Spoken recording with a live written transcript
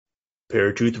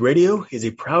Paratruth Radio is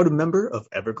a proud member of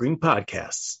Evergreen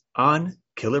Podcasts on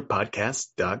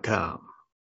KillerPodcast.com.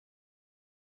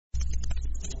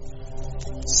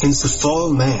 Since the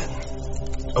fall of man,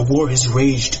 a war has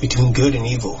raged between good and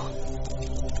evil.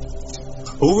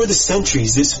 Over the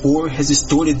centuries, this war has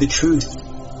distorted the truth.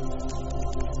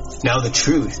 Now the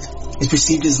truth is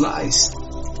perceived as lies,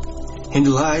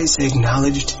 and lies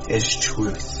acknowledged as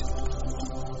truth.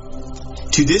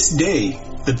 To this day,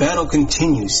 the battle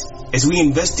continues as we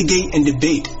investigate and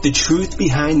debate the truth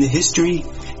behind the history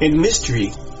and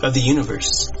mystery of the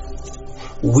universe.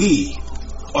 We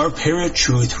are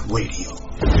Paratruth Radio.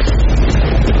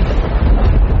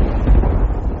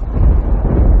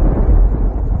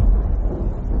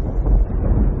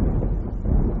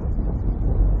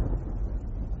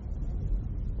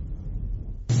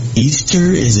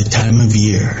 Easter is a time of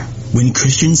year when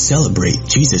Christians celebrate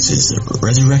Jesus'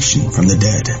 resurrection from the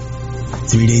dead,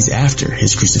 3 days after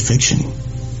his crucifixion.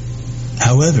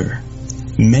 However,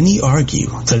 many argue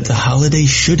that the holiday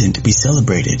shouldn't be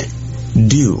celebrated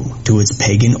due to its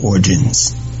pagan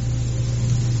origins.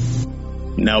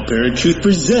 Now Paratruth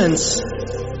presents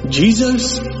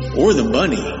Jesus or the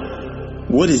Bunny?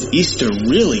 What is Easter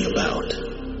really about?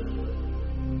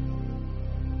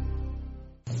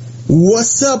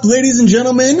 What's up, ladies and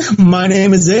gentlemen? My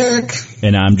name is Eric.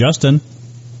 And I'm Justin.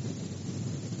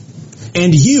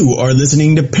 And you are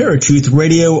listening to Paratruth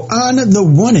Radio on the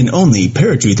one and only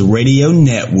Paratruth Radio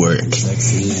Network.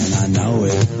 Sexy and I know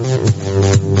it.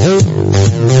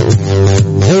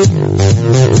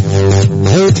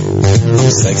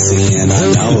 I'm sexy and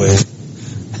I know it.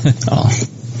 Oh.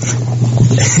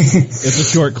 It's a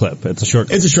short clip. It's a short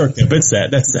clip. It's that.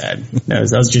 That's that. I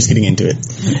was just getting into it.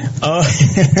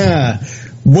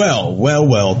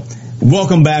 Well.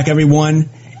 Welcome back, everyone,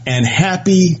 and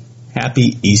happy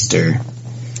Easter.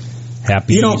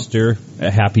 Happy Easter. A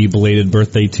happy belated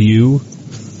birthday to you.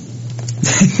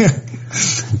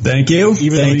 Thank you.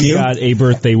 Even though you got a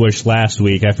birthday wish last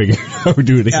week, I figured I would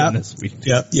do it again this week.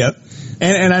 Yep.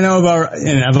 And I know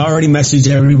I've already messaged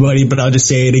everybody, but I'll just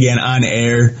say it again on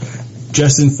air.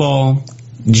 Justin Fall,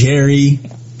 Jerry,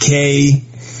 Kay,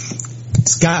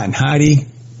 Scott, and Heidi,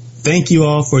 thank you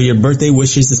all for your birthday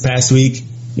wishes this past week.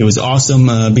 It was awesome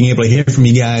being able to hear from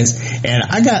you guys, and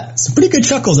I got some pretty good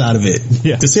chuckles out of it,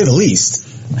 to say the least.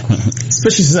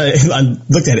 Especially since I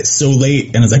looked at it so late,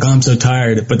 and I was like, oh, I'm so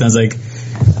tired. But then I was like,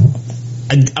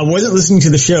 I wasn't listening to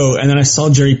the show, and then I saw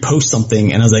Jerry post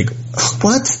something, and I was like,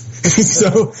 what?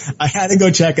 So I had to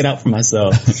go check it out for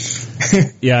myself.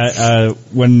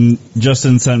 When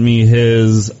Justin sent me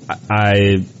his,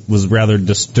 I was rather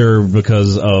disturbed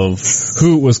because of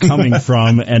who it was coming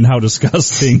from and how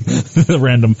disgusting the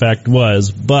random fact was,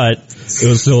 but it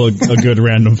was still a good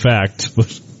random fact.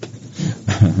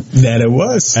 That it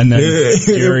was. And then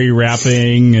Jerry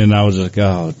rapping, and I was like,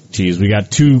 oh, geez, we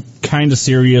got two kind of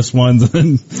serious ones,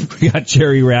 and we got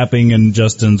Jerry rapping and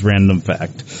Justin's random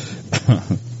fact.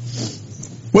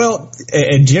 Well,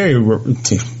 and Jerry,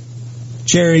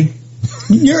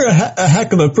 you're a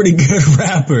heck of a pretty good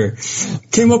rapper.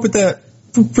 Came up with that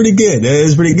pretty good. It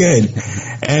was pretty good.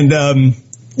 And,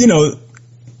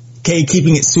 Kay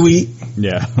keeping it sweet.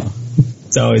 Yeah.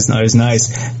 It's always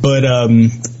nice. But,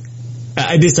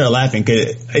 I did start laughing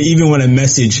because even when I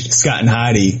messaged Scott and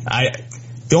Heidi,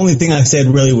 the only thing I said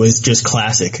really was just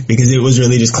classic, because it was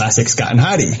really just classic Scott and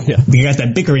Heidi. Yeah. We got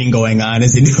that bickering going on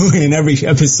as they do in every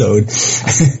episode.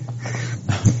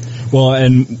 Well,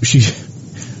 and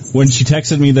when she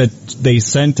texted me that they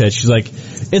sent it, she's like,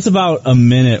 it's about a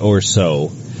minute or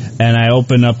so. And I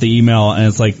open up the email and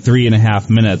it's like 3.5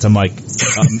 minutes. I'm like,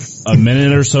 a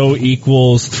minute or so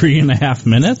equals 3.5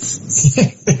 minutes?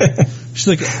 She's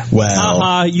like,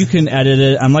 well, you can edit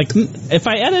it. I'm like, if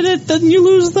I edit it, then you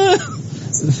lose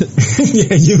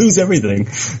yeah, you lose everything.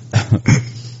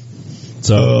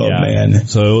 So, man.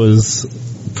 So it was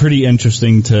pretty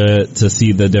interesting to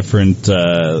see the different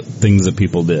things that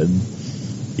people did.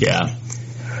 Yeah.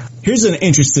 Here's an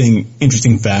interesting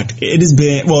fact. It has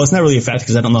been, well, it's not really a fact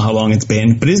because I don't know how long it's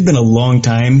been, but it has been a long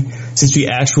time since we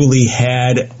actually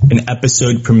had an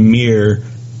episode premiere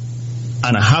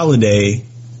on a holiday.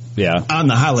 Yeah. On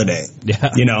the holiday.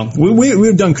 Yeah. You know,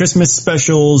 we've done Christmas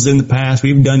specials in the past.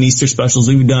 We've done Easter specials.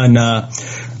 We've done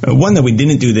one that we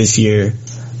didn't do this year,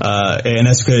 and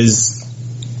that's because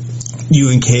you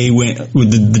and Kay went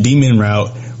with the demon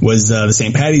route. Was the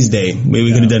St. Patty's Day.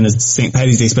 We could have done a St.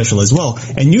 Patty's Day special as well.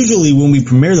 And usually when we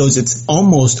premiere those, it's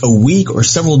almost a week or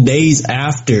several days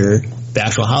after the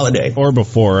actual holiday. Or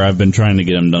before. I've been trying to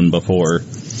get them done before.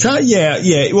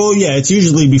 Yeah. Well, yeah, it's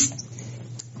usually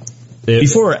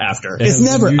before or after. It's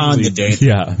never on the day.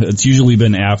 Yeah, it's usually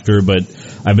been after, but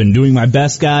I've been doing my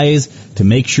best, guys, to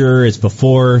make sure it's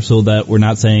before so that we're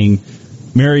not saying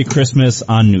Merry Christmas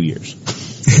on New Year's.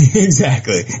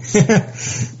 Exactly.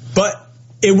 But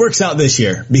it works out this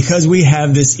year because we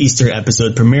have this Easter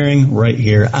episode premiering right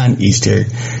here on Easter.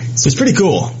 So it's pretty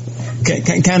cool.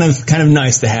 Kind of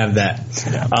nice to have that.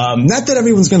 Yeah. Not that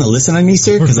everyone's going to listen on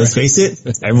Easter, because let's face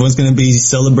it, everyone's going to be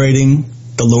celebrating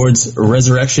the Lord's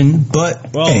resurrection. But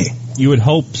hey, you would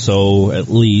hope so, at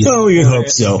least. Oh, you hope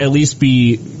so. At least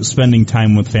be spending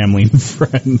time with family and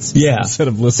friends. Yeah, instead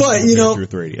of listening to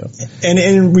Truth Radio. And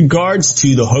in regards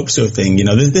to the hope so thing,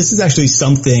 this is actually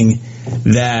something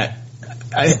that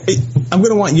I'm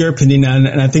going to want your opinion on,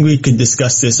 and I think we could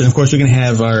discuss this. And of course, we're going to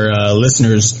have our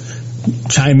listeners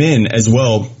chime in as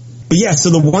well. But yeah,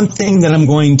 so the one thing that I'm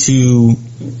going to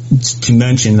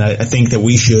mention that I think that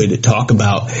we should talk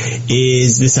about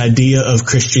is this idea of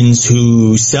Christians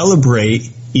who celebrate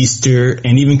Easter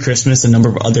and even Christmas, a number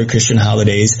of other Christian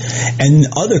holidays, and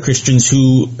other Christians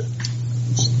who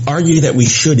argue that we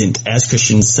shouldn't, as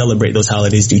Christians, celebrate those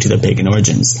holidays due to their pagan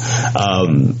origins.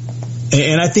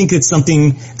 And I think it's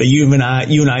something that you and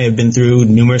I have been through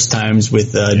numerous times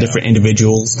with different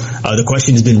individuals. The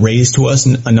question has been raised to us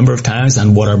a number of times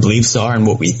on what our beliefs are and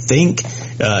what we think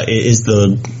is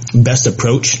the best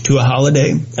approach to a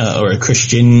holiday or a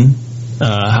Christian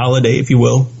holiday, if you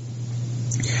will.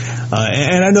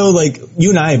 And I know, you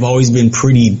and I have always been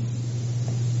pretty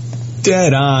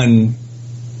dead on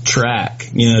track,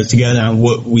 together on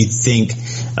what we think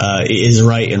is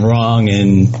right and wrong.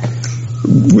 And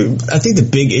I think the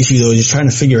big issue, though, is just trying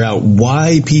to figure out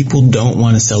why people don't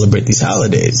want to celebrate these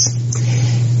holidays.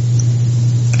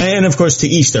 And, of course, to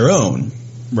each their own.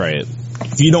 Right.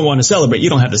 If you don't want to celebrate,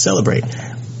 you don't have to celebrate.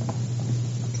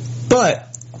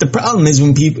 But the problem is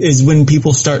when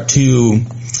people start to,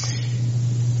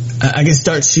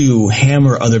 start to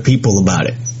hammer other people about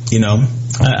it.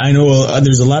 I know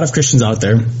there's a lot of Christians out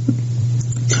there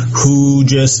who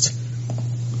just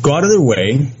go out of their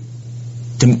way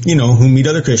to, who meet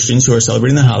other Christians who are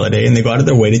celebrating the holiday, and they go out of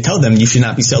their way to tell them you should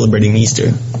not be celebrating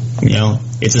Easter.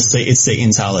 It's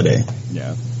Satan's holiday.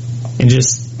 Yeah. And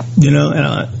just, I don't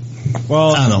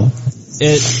know.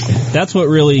 That's what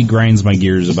really grinds my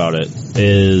gears about it,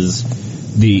 is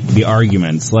the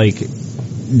arguments.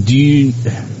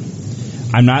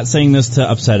 I'm not saying this to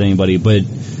upset anybody, but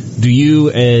do you,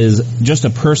 as just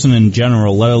a person in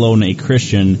general, let alone a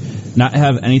Christian, not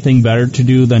have anything better to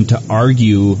do than to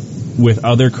argue with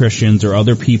other Christians or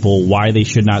other people why they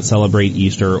should not celebrate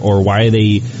Easter, or why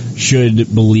they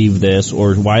should believe this,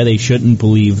 or why they shouldn't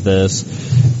believe this?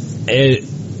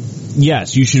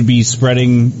 Yes, you should be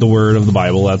spreading the word of the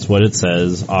Bible. That's what it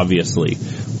says, obviously.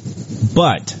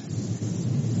 But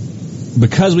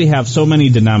because we have so many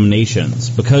denominations,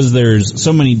 because there's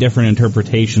so many different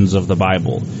interpretations of the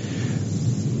Bible,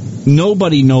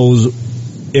 nobody knows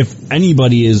if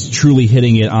anybody is truly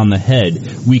hitting it on the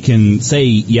head. We can say,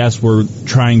 yes, we're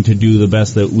trying to do the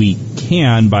best that we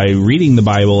can by reading the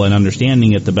Bible and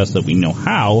understanding it the best that we know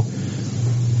how,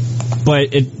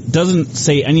 but it doesn't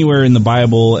say anywhere in the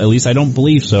Bible, at least I don't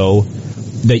believe so,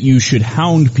 that you should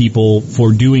hound people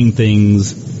for doing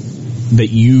things that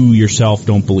you yourself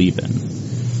don't believe in.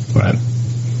 Right.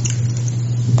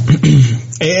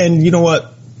 And you know what?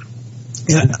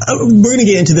 Yeah, we're going to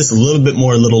get into this a little bit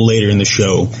more a little later in the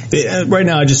show. Right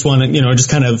now, I just want to, just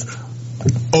kind of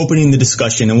opening the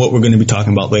discussion and what we're going to be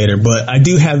talking about later. But I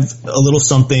do have a little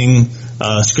something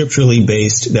scripturally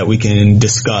based that we can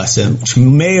discuss, and which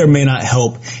may or may not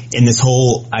help in this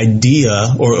whole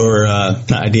idea, or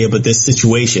not idea, but this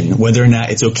situation, whether or not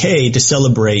it's okay to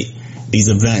celebrate these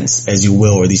events, as you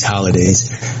will, or these holidays.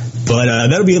 But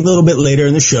that'll be a little bit later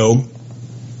in the show.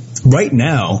 Right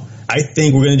now, I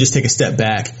think we're going to just take a step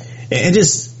back and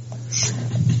just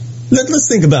let's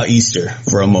think about Easter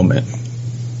for a moment.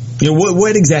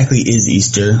 What exactly is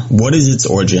Easter? What is its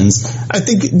origins? I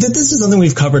think that this is something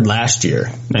we've covered last year.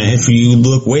 And if you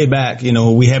look way back,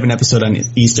 we have an episode on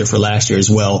Easter for last year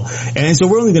as well. And so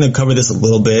we're only going to cover this a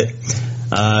little bit.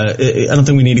 I don't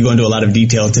think we need to go into a lot of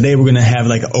detail. Today we're going to have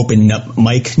like an open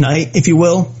mic night, if you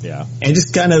will. Yeah. And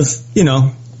just kind of,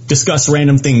 discuss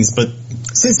random things. But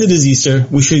since it is Easter,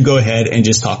 we should go ahead and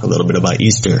just talk a little bit about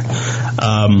Easter.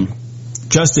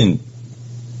 Justin,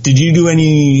 did you do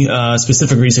any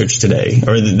specific research today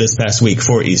or this past week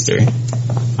for Easter?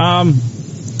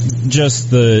 Just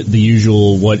the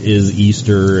usual, what is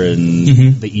Easter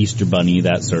and the Easter bunny,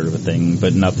 that sort of a thing,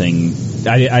 but nothing.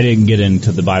 I didn't get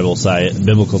into the biblical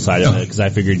side of it, because I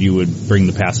figured you would bring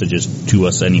the passages to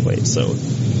us anyway. So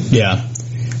yeah.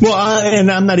 Well,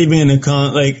 and I'm not even going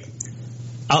to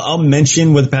I'll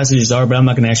mention what the passages are, but I'm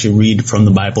not going to actually read from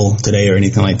the Bible today or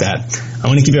anything like that. I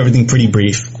want to keep everything pretty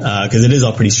brief, because it is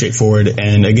all pretty straightforward.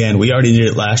 And again, we already did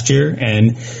it last year.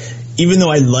 And even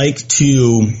though I like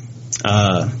to,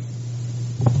 I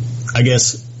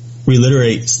guess,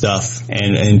 reiterate stuff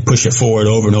and push it forward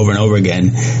over and over and over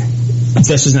again, that's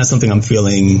just not something I'm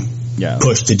feeling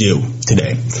pushed to do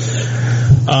today.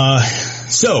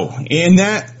 So in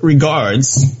that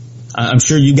regards, I'm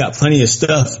sure you got plenty of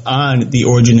stuff on the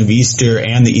origin of Easter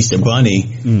and the Easter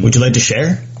Bunny. Would you like to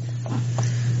share?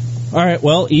 All right.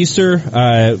 Well, Easter,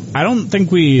 I don't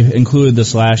think we included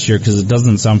this last year because it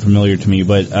doesn't sound familiar to me,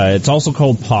 but it's also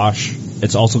called Posh.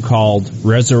 It's also called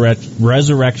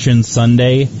Resurrection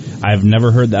Sunday. I've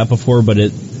never heard that before, but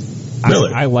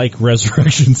really? I like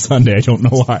Resurrection Sunday. I don't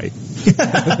know why.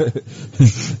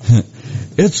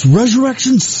 It's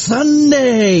Resurrection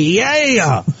Sunday.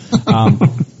 Yeah.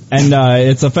 And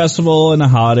it's a festival and a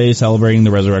holiday celebrating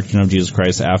the resurrection of Jesus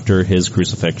Christ after his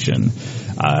crucifixion.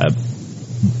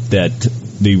 That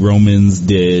the Romans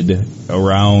did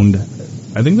around,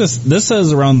 I think this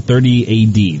says around 30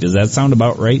 AD. Does that sound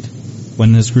about right?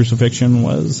 When his crucifixion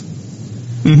was?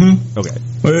 Mm-hmm. Okay.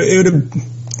 Well,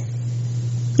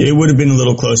 it would have been a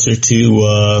little closer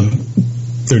to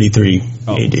 33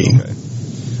 AD. Okay.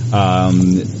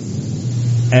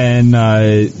 And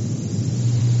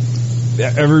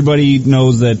everybody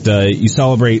knows that you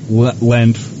celebrate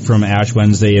Lent from Ash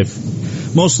Wednesday. If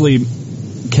mostly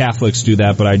Catholics do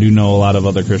that, but I do know a lot of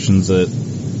other Christians that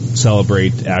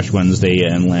celebrate Ash Wednesday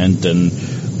and Lent and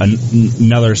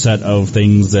another set of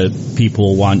things that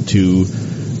people want to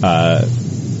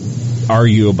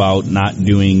argue about not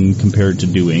doing compared to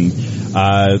doing.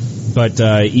 But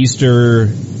Easter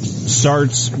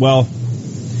starts, well,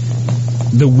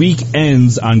 the week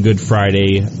ends on Good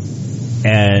Friday,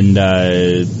 and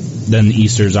then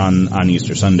Easter's on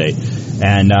Easter Sunday.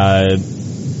 And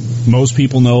most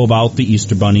people know about the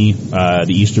Easter Bunny. The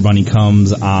Easter Bunny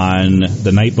comes on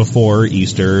the night before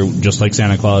Easter, just like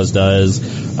Santa Claus does.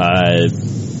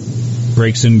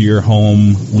 Breaks into your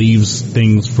home, leaves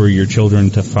things for your children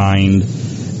to find,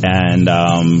 and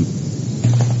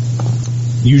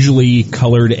usually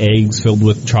colored eggs filled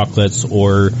with chocolates,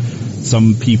 or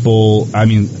some people,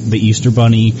 the Easter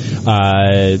Bunny,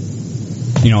 hide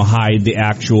the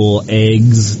actual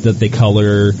eggs that they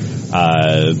color.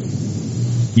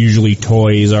 Usually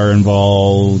toys are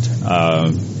involved.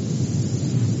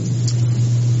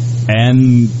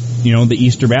 And, the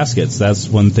Easter baskets. That's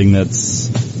one thing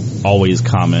that's always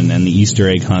common, and the Easter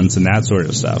egg hunts and that sort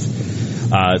of stuff.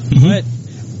 But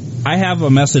I have a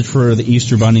message for the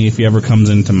Easter Bunny if he ever comes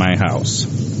into my house.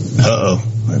 Uh-oh.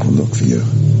 I will look for you.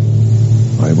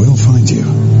 I will find you.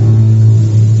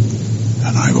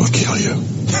 And I will kill you.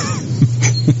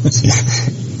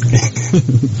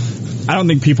 I don't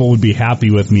think people would be happy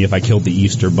with me if I killed the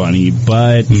Easter Bunny,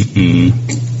 but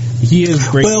he is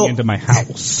breaking into my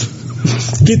house.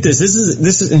 Get this.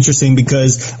 This is interesting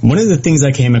because one of the things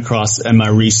I came across in my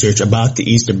research about the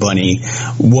Easter Bunny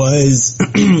was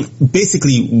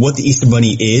basically what the Easter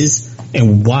Bunny is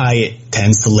and why it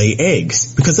tends to lay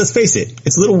eggs. Because let's face it,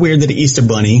 it's a little weird that an Easter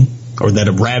Bunny or that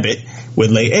a rabbit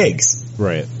would lay eggs.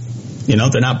 Right.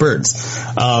 They're not birds.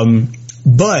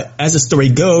 But as the story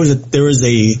goes, there was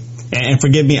and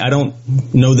forgive me, I don't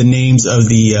know the names of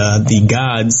the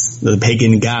gods, the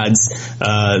pagan gods,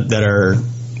 that are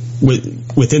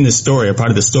within the story, or part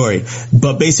of the story.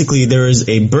 But basically there is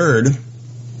a bird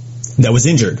that was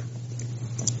injured.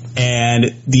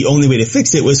 And the only way to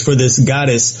fix it was for this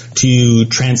goddess to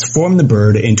transform the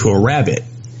bird into a rabbit.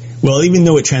 Well, even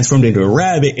though it transformed into a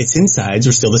rabbit, its insides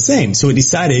are still the same. So it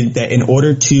decided that in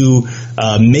order to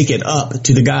make it up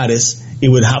to the goddess, it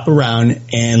would hop around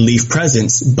and leave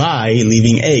presents by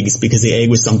leaving eggs, because the egg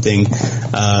was something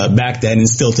back then and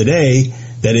still today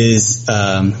that is,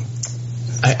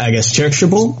 I guess,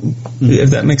 cherishable,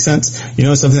 if that makes sense.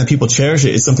 Something that people cherish.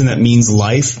 It's something that means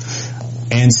life.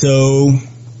 And so,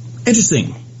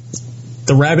 interesting.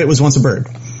 The rabbit was once a bird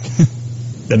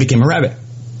that became a rabbit.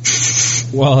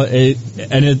 Well,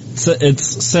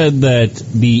 it's said that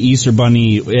the Easter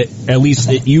Bunny, at least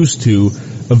it used to,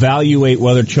 evaluate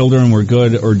whether children were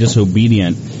good or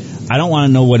disobedient. I don't want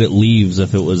to know what it leaves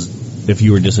if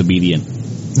you were disobedient.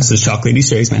 This is chocolate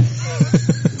Easter eggs, man.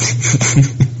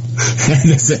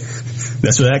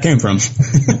 That's where that came from.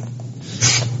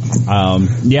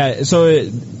 So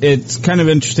it's kind of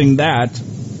interesting that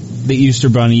the Easter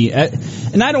Bunny,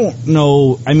 and I don't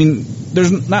know,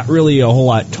 there's not really a whole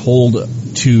lot told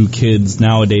to kids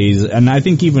nowadays, and I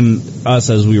think even us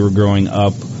as we were growing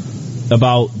up,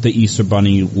 about the Easter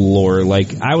Bunny lore.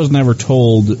 Like, I was never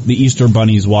told the Easter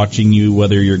Bunny's watching you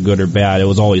whether you're good or bad. It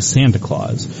was always Santa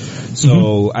Claus.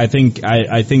 So I think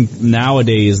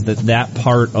nowadays that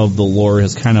part of the lore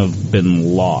has kind of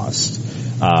been lost.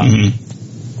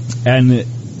 And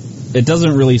it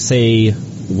doesn't really say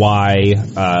why,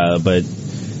 but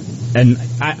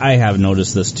I have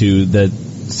noticed this too, that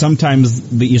sometimes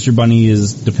the Easter Bunny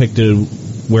is depicted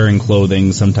wearing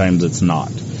clothing, sometimes it's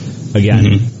not.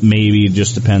 Again, maybe it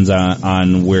just depends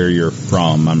on where you're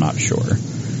from. I'm not sure.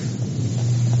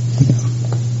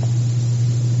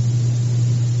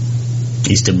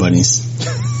 Easter bunnies.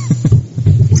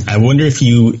 I wonder if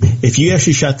you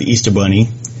actually shot the Easter bunny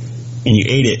and you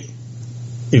ate it,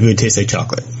 if it would taste like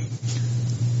chocolate.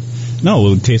 No, it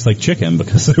would taste like chicken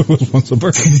because it was once a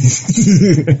bird.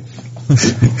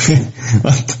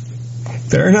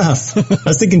 Fair enough. I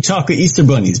was thinking chocolate Easter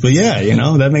bunnies, but yeah,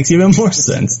 that makes even more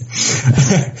sense.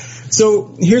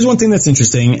 So here's one thing that's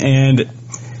interesting, and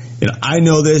I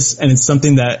know this, and it's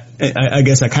something that I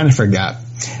guess I kind of forgot.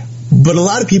 But a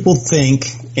lot of people think,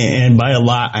 and by a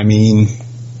lot I mean,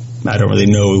 I don't really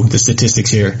know the statistics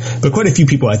here, but quite a few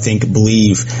people I think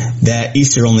believe that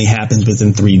Easter only happens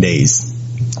within 3 days.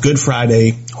 Good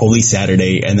Friday, Holy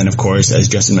Saturday, and then of course, as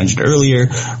Justin mentioned earlier,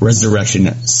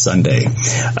 Resurrection Sunday.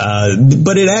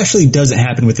 But it actually doesn't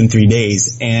happen within 3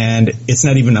 days, and it's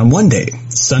not even on one day.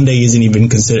 Sunday isn't even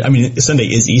considered, Sunday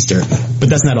is Easter, but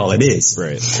that's not all it is.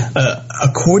 Right.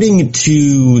 According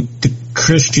to the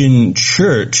Christian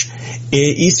Church,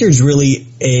 Easter is really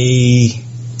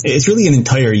it's really an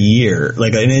entire year,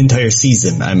 like an entire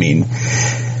season,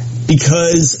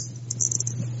 because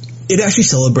it actually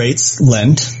celebrates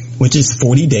Lent, which is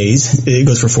 40 days. It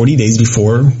goes for 40 days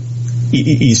before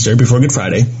Easter, before Good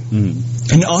Friday. And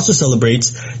it also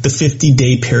celebrates the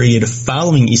 50-day period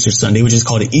following Easter Sunday, which is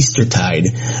called Eastertide.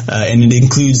 And it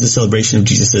includes the celebration of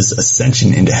Jesus'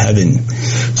 ascension into heaven.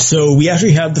 So we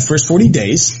actually have the first 40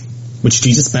 days, which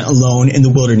Jesus spent alone in the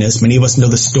wilderness. Many of us know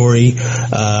the story.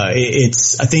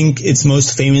 I think it's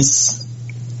most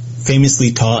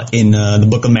famously taught in the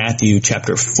book of Matthew,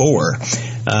 chapter 4,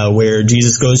 where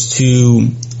Jesus goes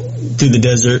through the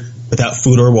desert without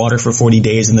food or water for 40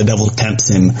 days, and the devil tempts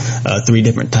him 3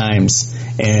 different times,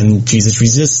 and Jesus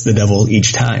resists the devil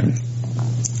each time.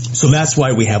 So that's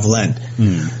why we have Lent.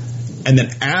 And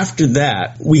then after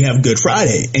that, we have Good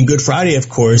Friday. And Good Friday, of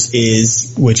course,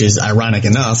 which is ironic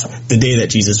enough, the day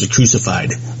that Jesus was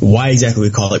crucified. Why exactly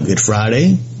we call it Good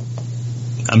Friday?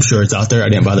 I'm sure it's out there. I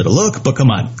didn't bother to look, but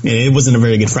come on. It wasn't a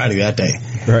very good Friday that day.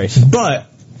 Right. But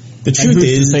the truth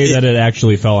is, to say that it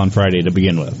actually fell on Friday to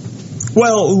begin with.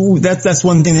 Well, that's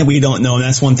one thing that we don't know, and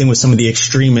that's one thing with some of the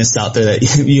extremists out there that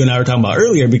you and I were talking about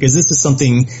earlier, because this is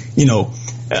something,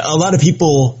 a lot of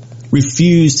people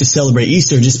refuse to celebrate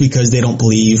Easter just because they don't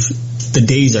believe the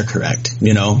days are correct,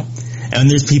 And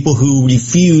there's people who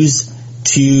refuse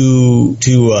to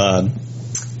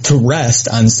rest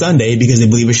on Sunday because they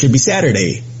believe it should be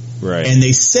Saturday. Right. And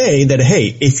they say that, hey,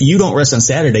 if you don't rest on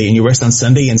Saturday and you rest on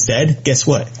Sunday instead, guess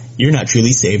what? You're not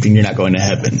truly saved and you're not going to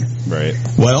heaven. Right.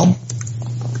 Well,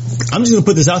 I'm just going to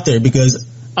put this out there because,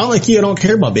 unlike you, I don't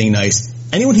care about being nice.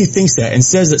 Anyone who thinks that and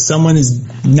says that someone is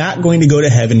not going to go to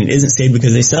heaven and isn't saved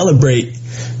because they celebrate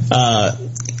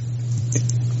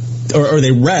or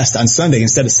they rest on Sunday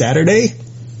instead of Saturday,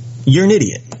 you're an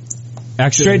idiot.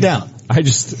 Actually, straight down. I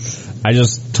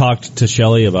just talked to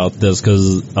Shelly about this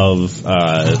because of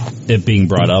it being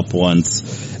brought up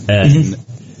once, and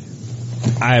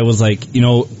I was like,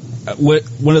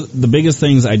 one of the biggest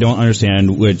things I don't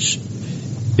understand, which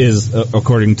is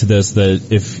according to this,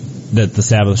 that the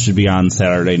Sabbath should be on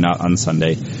Saturday, not on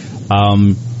Sunday.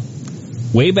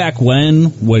 Way back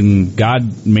when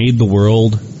God made the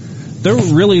world, there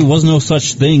really was no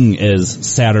such thing as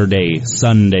Saturday,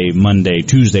 Sunday, Monday,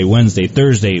 Tuesday, Wednesday,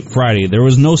 Thursday, Friday. There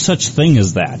was no such thing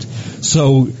as that.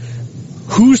 So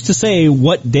who's to say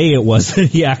what day it was that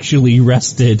he actually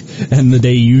rested and the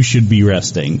day you should be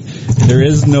resting? There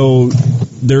was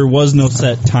no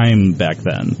set time back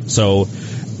then. So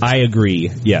I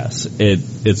agree. Yes,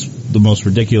 it's the most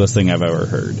ridiculous thing I've ever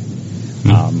heard.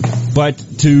 But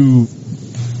to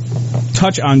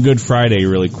touch on Good Friday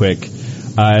really quick,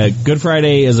 Good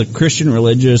Friday is a Christian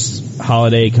religious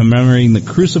holiday commemorating the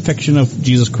crucifixion of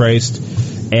Jesus Christ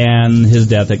and his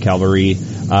death at Calvary.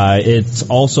 It's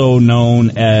also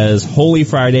known as Holy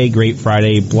Friday, Great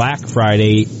Friday, Black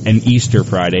Friday, and Easter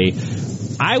Friday.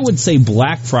 I would say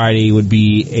Black Friday would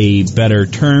be a better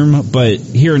term, but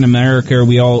here in America,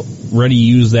 we already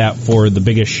use that for the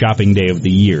biggest shopping day of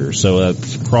the year, so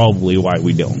that's probably why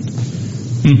we don't.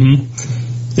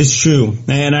 It's true,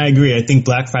 and I agree. I think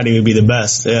Black Friday would be the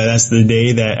best. That's the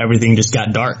day that everything just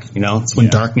got dark. It's when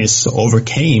darkness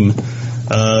overcame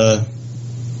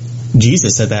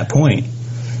Jesus at that point,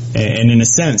 and in a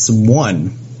sense,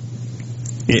 won.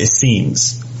 It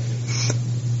seems.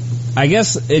 I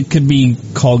guess it could be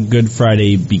called Good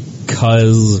Friday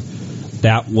because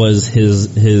that was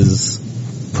his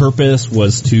purpose,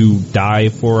 was to die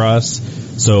for us.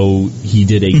 So he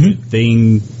did a good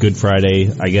thing, Good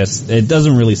Friday. I guess it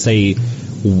doesn't really say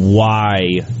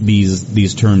why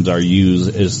these terms are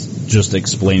used. It's just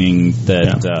explaining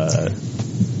that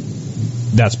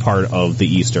that's part of the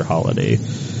Easter holiday.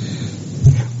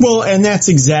 Well, and that's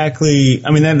exactly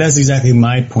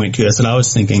my point too. That's what I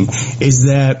was thinking, is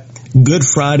that Good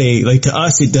Friday, like, to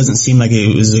us, it doesn't seem like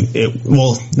it was,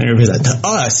 to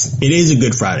us, it is a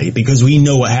Good Friday because we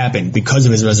know what happened because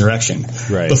of his resurrection.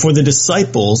 Right. But for the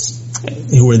disciples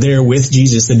who were there with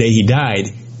Jesus the day he died,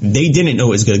 they didn't know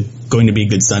it was going to be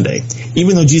Good Sunday.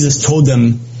 Even though Jesus told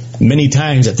them many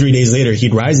times that 3 days later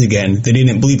he'd rise again, they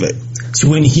didn't believe it. So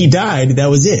when he died, that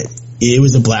was it. It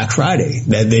was a Black Friday.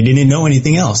 That they didn't know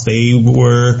anything else. They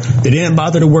didn't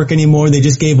bother to work anymore. They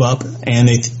just gave up and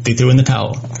they threw in the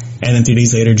towel. And then 3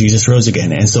 days later, Jesus rose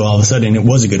again. And so all of a sudden, it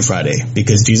was a Good Friday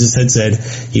because Jesus had said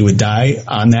he would die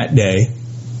on that day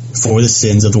for the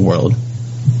sins of the world.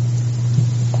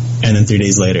 And then 3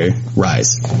 days later,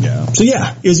 rise. Yeah. So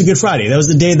yeah, it was a Good Friday. That was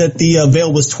the day that the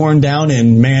veil was torn down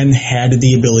and man had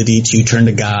the ability to turn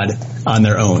to God on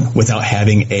their own without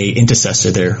having a intercessor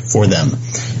there for them,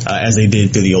 as they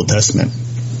did through the Old Testament.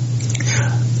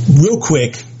 Real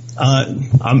quick,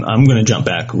 I'm going to jump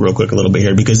back real quick a little bit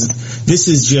here because this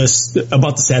is just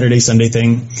about the Saturday Sunday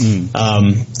thing.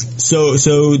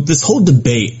 So this whole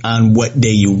debate on what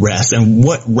day you rest and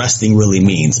what resting really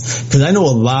means, because I know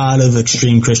a lot of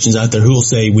extreme Christians out there who will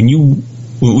say when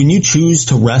you choose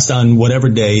to rest on whatever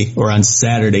day, or on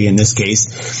Saturday in this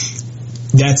case,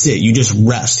 that's it. You just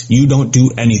rest. You don't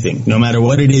do anything. No matter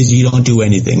what it is, you don't do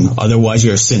anything. Otherwise,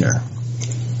 you're a sinner.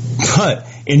 But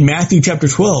in Matthew chapter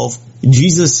 12,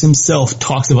 Jesus himself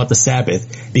talks about the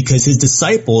Sabbath because his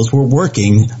disciples were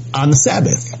working on the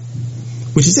Sabbath,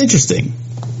 which is interesting.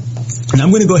 And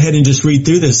I'm going to go ahead and just read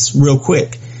through this real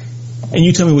quick. And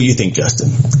you tell me what you think, Justin.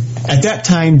 At that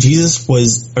time, Jesus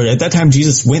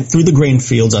went through the grain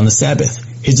fields on the Sabbath.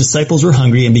 His disciples were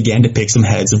hungry and began to pick some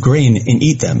heads of grain and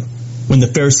eat them. When the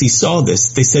Pharisees saw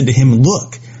this, they said to him,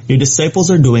 "Look, your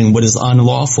disciples are doing what is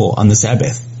unlawful on the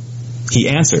Sabbath." He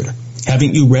answered,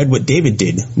 "Haven't you read what David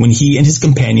did when he and his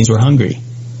companions were hungry?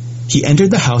 He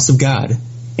entered the house of God,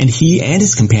 and he and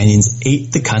his companions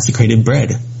ate the consecrated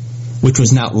bread, which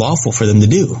was not lawful for them to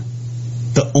do,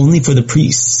 but only for the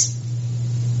priests.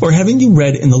 Or haven't you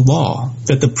read in the law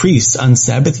that the priests on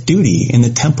Sabbath duty in the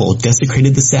temple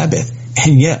desecrated the Sabbath,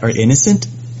 and yet are innocent?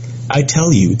 I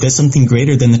tell you that something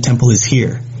greater than the temple is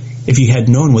here. If you had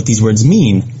known what these words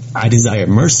mean, 'I desire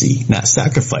mercy, not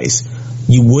sacrifice,'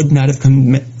 you would not have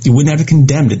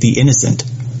condemned the innocent,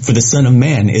 for the Son of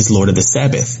Man is Lord of the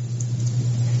Sabbath."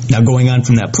 Now going on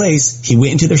from that place, he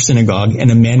went into their synagogue,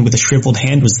 and a man with a shriveled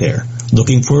hand was there.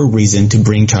 Looking for a reason to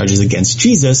bring charges against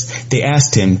Jesus, they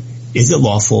asked him, "Is it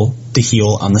lawful to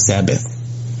heal on the Sabbath?"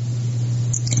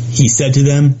 He said to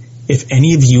them, "If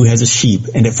any of you has a sheep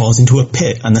and it falls into a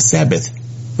pit on the Sabbath,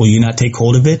 will you not take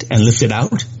hold of it and lift it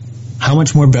out? How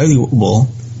much more valuable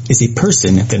is a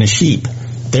person than a sheep?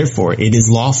 Therefore, it is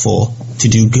lawful to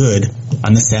do good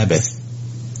on the Sabbath."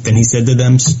 Then he said to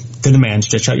the man,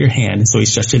 "Stretch out your hand." So he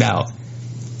stretched it out,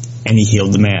 and he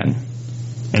healed the man.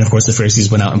 And of course, the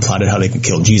Pharisees went out and plotted how they could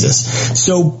kill Jesus.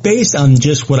 So based on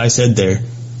just what I said there,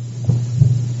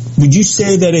 would you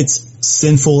say that it's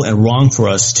sinful and wrong for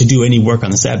us to do any work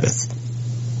on the Sabbath?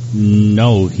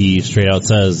 No, he straight out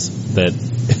says that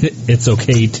it's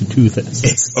okay to do this.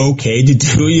 It's okay to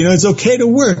do, it's okay to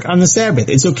work on the Sabbath.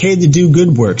 It's okay to do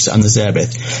good works on the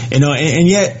Sabbath. And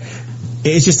yet,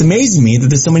 it's just amazing me that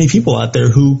there's so many people out there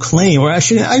who claim, or I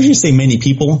shouldn't say many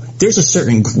people, there's a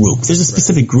certain group, there's a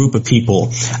specific group of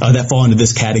people that fall into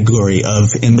this category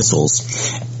of imbeciles.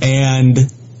 And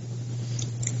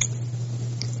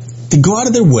to go out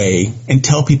of their way and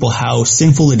tell people how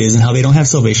sinful it is and how they don't have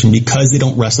salvation because they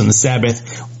don't rest on the Sabbath,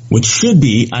 which should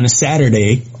be on a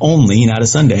Saturday only, not a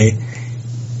Sunday.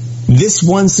 This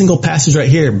one single passage right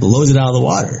here blows it out of the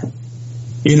water.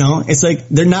 It's like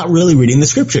they're not really reading the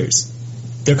scriptures.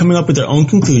 They're coming up with their own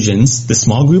conclusions, the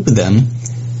small group of them,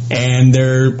 and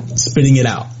they're spitting it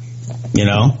out.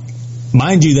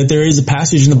 Mind you that there is a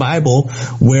passage in the Bible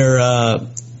where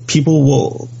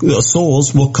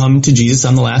souls will come to Jesus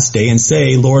on the last day and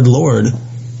say, "Lord, Lord,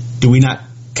 do we not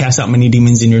cast out many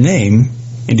demons in your name?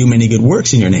 and do many good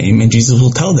works in your name, and Jesus will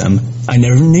tell them, I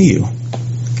never knew you.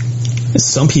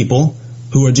 Some people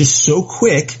who are just so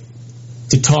quick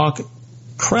to talk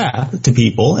crap to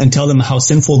people and tell them how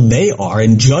sinful they are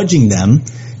and judging them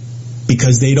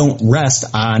because they don't rest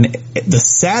on the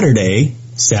Saturday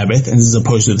Sabbath as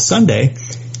opposed to the Sunday,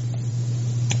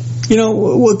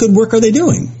 what good work are they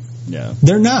doing? Yeah.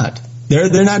 They're not.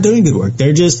 They're not doing good work.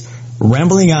 They're just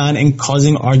rambling on and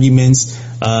causing arguments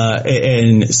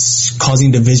and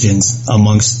causing divisions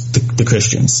amongst the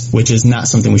Christians, which is not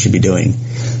something we should be doing.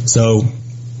 So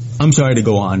I'm sorry to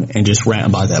go on and just rant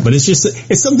about that, but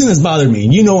it's something that's bothered me.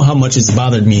 You know how much it's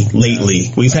bothered me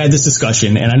lately. We've had this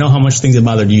discussion, and I know how much things have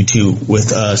bothered you too with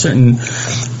certain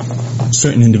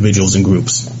individuals and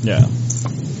groups. Yeah.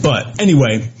 But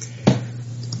anyway,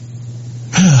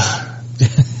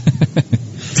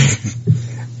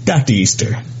 back to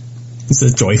Easter. It's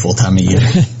a joyful time of year.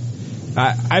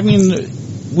 I mean,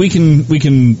 we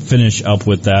can finish up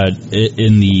with that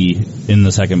in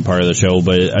the second part of the show,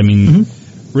 but I mean,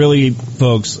 really,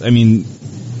 folks, I mean,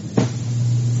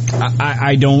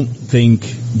 I don't think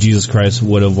Jesus Christ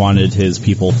would have wanted his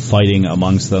people fighting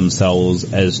amongst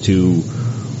themselves as to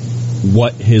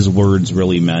what his words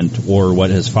really meant or what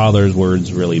his Father's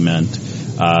words really meant.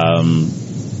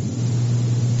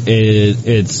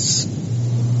 It's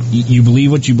you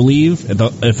believe what you believe.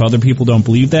 If other people don't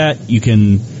believe that, you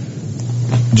can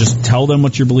just tell them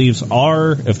what your beliefs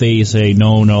are. If they say,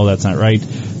 no, that's not right,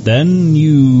 then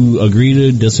you agree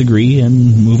to disagree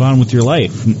and move on with your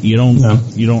life. You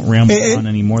don't ramble on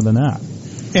any more than that.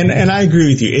 And I agree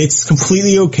with you. It's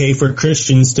completely okay for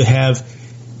Christians to have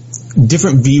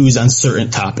different views on certain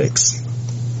topics.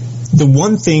 The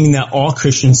one thing that all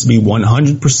Christians should be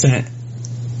 100%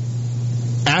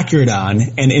 accurate on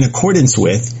and in accordance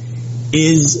with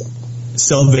is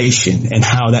salvation and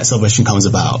how that salvation comes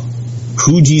about.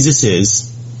 Who Jesus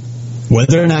is,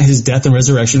 whether or not his death and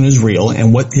resurrection is real,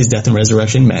 and what his death and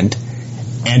resurrection meant,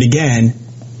 and again,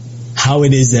 how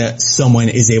it is that someone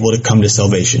is able to come to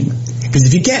salvation. Because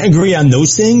if you can't agree on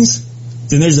those things,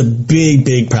 then there's a big,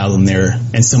 big problem there,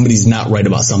 and somebody's not right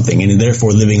about something, and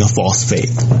therefore living a false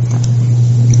faith.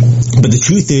 But the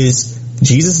truth is,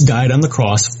 Jesus died on the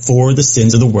cross for the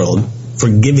sins of the world,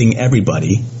 forgiving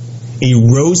everybody. He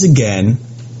rose again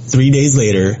 3 days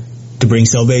later to bring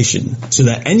salvation, so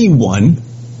that anyone,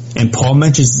 and Paul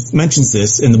mentions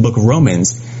this in the book of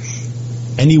Romans,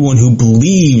 anyone who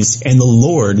believes in the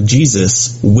Lord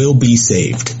Jesus will be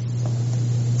saved.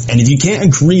 And if you can't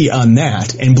agree on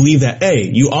that and believe that, hey,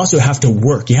 you also have to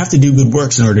work, you have to do good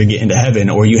works in order to get into heaven,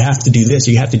 or you have to do this,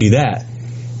 or you have to do that,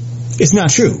 it's not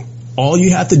true. All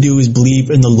you have to do is believe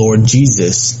in the Lord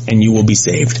Jesus, and you will be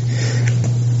saved.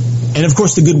 And of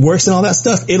course, the good works and all that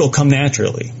stuff, it'll come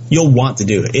naturally. You'll want to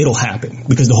do it. It'll happen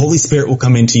because the Holy Spirit will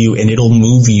come into you and it'll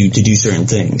move you to do certain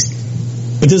things.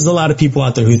 But there's a lot of people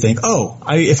out there who think,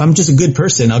 if I'm just a good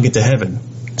person, I'll get to heaven.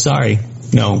 Sorry.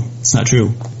 No, it's not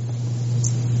true.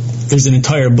 There's an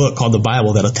entire book called the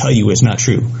Bible that'll tell you it's not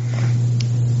true.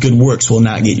 Good works will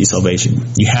not get you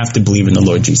salvation. You have to believe in the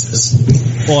Lord Jesus.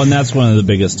 Well, and that's one of the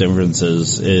biggest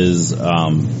differences is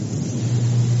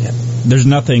there's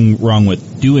nothing wrong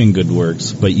with doing good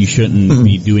works, but you shouldn't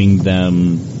be doing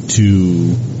them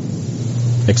to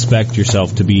expect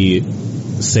yourself to be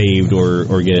saved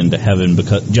or get into heaven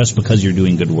because you're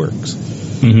doing good works.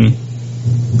 Mm-hmm.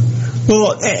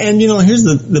 Well, and here's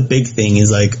the big thing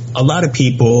is like a lot of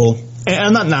people, and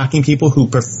I'm not knocking people who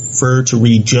prefer to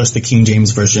read just the King James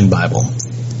Version Bible.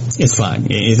 It's fine.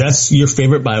 If that's your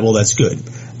favorite Bible, that's good.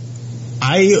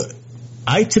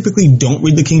 I typically don't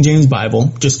read the King James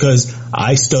Bible just because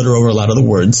I stutter over a lot of the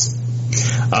words.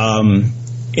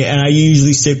 And I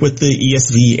usually stick with the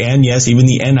ESV and, yes, even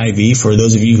the NIV for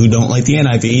those of you who don't like the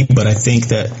NIV. But I think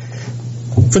that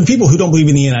for the people who don't believe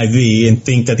in the NIV and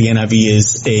think that the NIV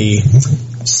is a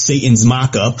Satan's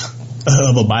mock-up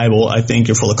of a Bible, I think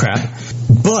you're full of crap.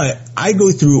 But I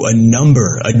go through a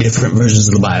number of different versions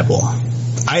of the Bible.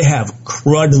 I have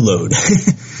crud load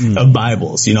of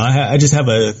Bibles. I just have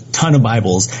a ton of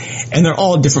Bibles, and they're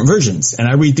all different versions. And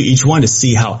I read through each one to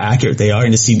see how accurate they are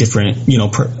and to see different,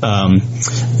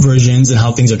 versions and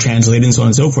how things are translated and so on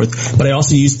and so forth. But I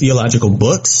also use theological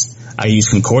books. I use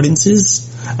concordances.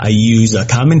 I use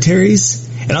commentaries.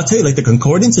 And I'll tell you, like, the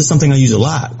concordance is something I use a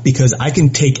lot because I can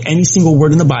take any single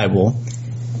word in the Bible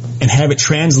and have it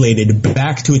translated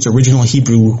back to its original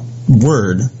Hebrew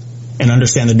word and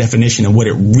understand the definition of what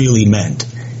it really meant.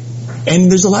 And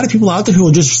there's a lot of people out there who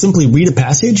will just simply read a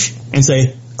passage and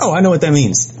say, oh, I know what that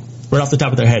means, right off the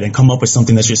top of their head, and come up with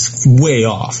something that's just way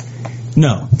off.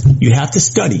 No, you have to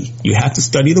study. You have to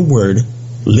study the word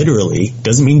literally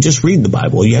doesn't mean just read the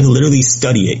Bible. You have to literally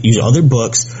study it. Use other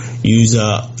books. Use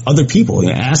other people.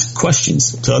 Ask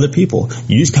questions to other people.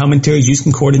 Use commentaries. Use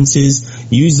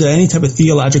concordances. Use any type of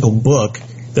theological book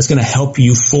that's going to help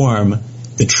you form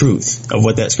the truth of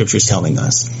what that scripture is telling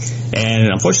us.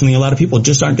 And unfortunately, a lot of people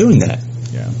just aren't doing that.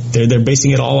 Yeah. They're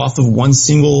basing it all off of one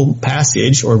single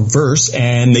passage or verse,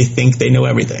 and they think they know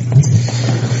everything.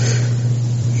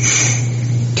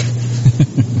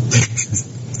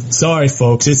 Sorry,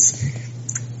 folks.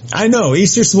 I know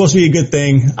Easter's supposed to be a good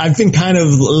thing. I've been kind of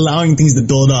allowing things to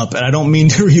build up, and I don't mean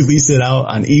to release it out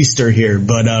on Easter here,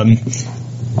 but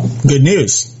good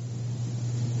news.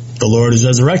 The Lord is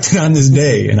resurrected on this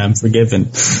day, and I'm forgiven.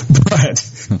 But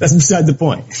that's beside the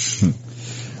point.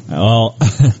 Well,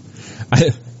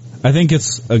 I think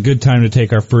it's a good time to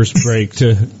take our first break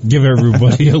to give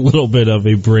everybody a little bit of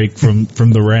a break from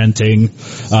the ranting.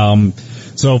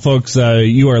 So, folks,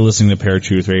 you are listening to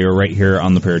Paratruth Radio right here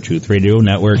on the Paratruth Radio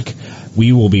Network.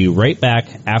 We will be right back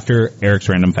after Eric's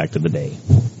Random Fact of the Day.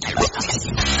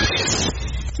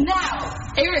 Now,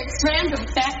 Eric's Random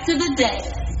Fact of the Day.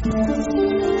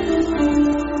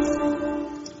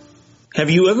 Have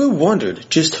you ever wondered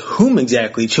just whom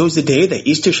exactly chose the day that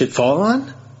Easter should fall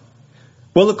on?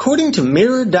 Well, according to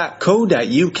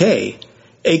mirror.co.uk,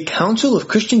 a council of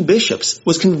Christian bishops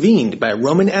was convened by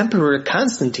Roman Emperor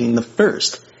Constantine I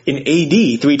in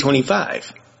AD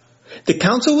 325. The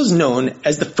council was known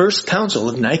as the First Council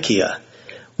of Nicaea,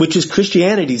 which was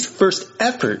Christianity's first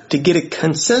effort to get a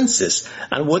consensus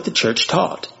on what the church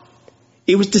taught.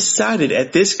 It was decided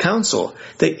at this council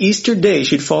that Easter Day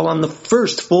should fall on the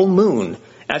first full moon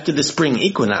after the spring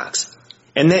equinox,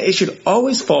 and that it should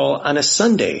always fall on a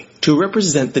Sunday to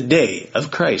represent the day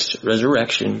of Christ's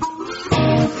resurrection.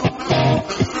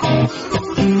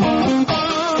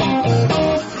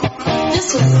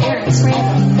 This was Eric's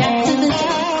Random Fact of the Day.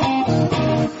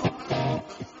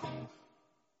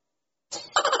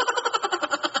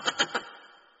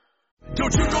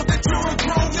 Don't you know that you're a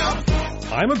grown-up?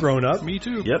 I'm a grown-up. Me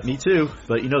too. Yep, me too.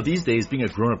 But, these days, being a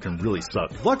grown-up can really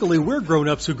suck. Luckily, we're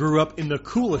grown-ups who grew up in the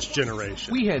coolest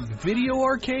generation. We had video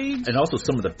arcades. And also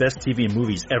some of the best TV and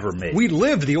movies ever made. We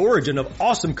lived the origin of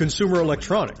awesome consumer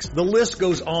electronics. The list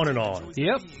goes on and on.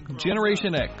 Yep,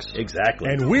 Generation X. Exactly.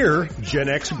 And we're Gen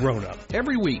X grown-up.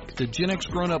 Every week, the Gen X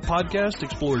Grown Up podcast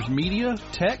explores media,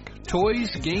 tech, toys,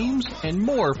 games, and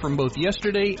more from both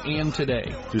yesterday and today.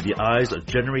 Through the eyes of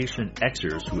Generation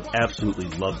Xers who absolutely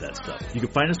love that stuff. You can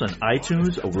find us on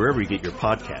iTunes or wherever you get your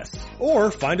podcasts.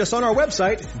 Or find us on our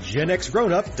website,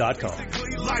 genxgrownup.com.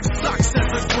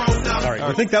 Alright,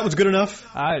 you think that was good enough?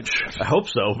 I hope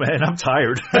so, man. I'm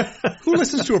tired. Who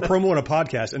listens to a promo on a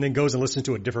podcast and then goes and listens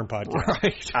to a different podcast?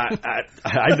 Right.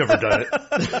 I've never done it.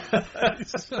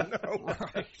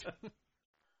 Right.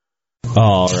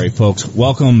 All right, folks.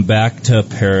 Welcome back to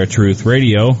Paratruth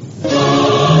Radio.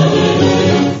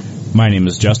 My name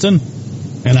is Justin.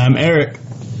 And I'm Eric.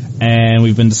 And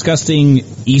we've been discussing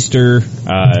Easter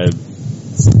and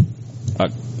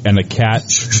a cat.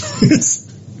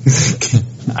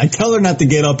 I tell her not to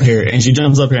get up here, and she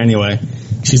jumps up here anyway.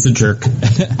 She's a jerk. You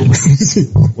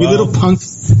little punk.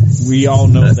 We all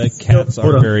know that cats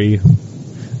are very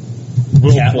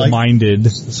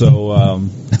willful-minded, so...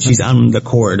 She's on the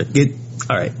cord.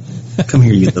 All right. Come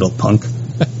here, you little punk.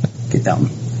 Get down.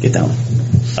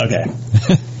 Okay.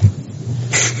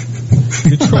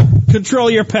 Control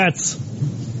your pets.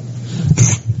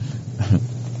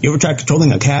 You ever tried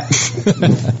controlling a cat?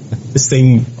 This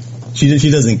thing,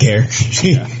 she doesn't care.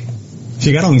 She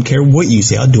I don't care what you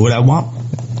say. I'll do what I want.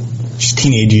 She's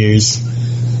teenage years.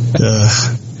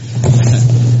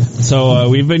 So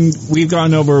we've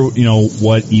gone over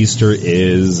what Easter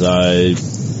is,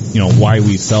 why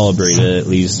we celebrate it at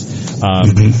least.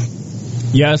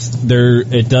 Yes,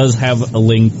 it does have a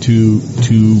link to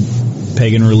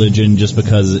pagan religion, just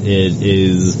because it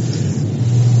is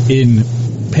in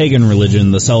pagan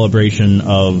religion the celebration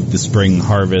of the spring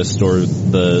harvest or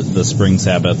the spring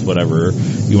Sabbath, whatever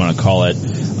you want to call it.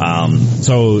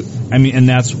 And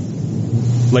that's,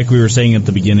 like we were saying at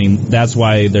the beginning, that's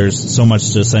why there's so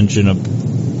much dissension of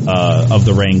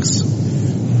the ranks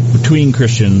between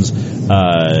Christians,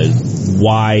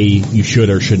 why you should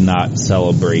or should not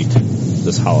celebrate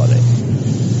this holiday.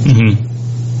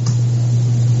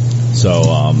 So,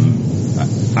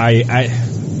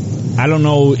 I don't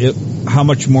know how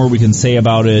much more we can say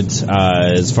about it,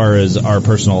 as far as our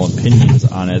personal opinions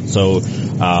on it. So,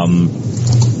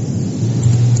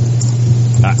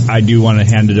 I do want to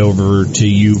hand it over to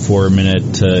you for a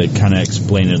minute to kind of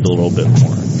explain it a little bit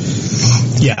more.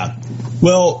 Yeah.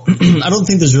 Well, I don't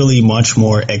think there's really much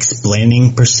more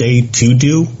explaining per se to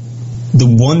do. The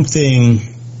one thing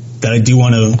that I do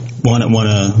want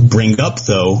to bring up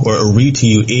though, or read to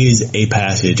you, is a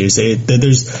passage.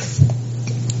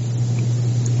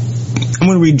 I'm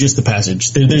going to read just the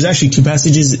passage. There's actually two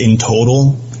passages in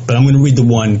total, but I'm going to read the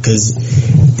one because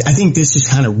I think this just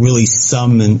kind of really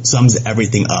sums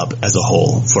everything up as a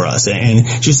whole for us. And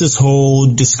just this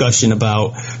whole discussion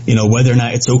about, whether or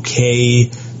not it's okay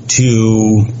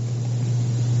to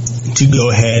go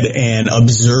ahead and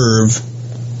observe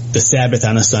the Sabbath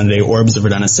on a Sunday or observe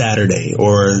it on a Saturday,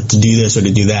 or to do this or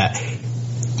to do that.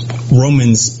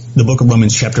 The book of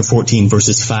Romans chapter 14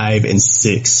 verses 5 and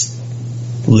 6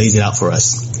 lays it out for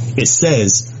us. It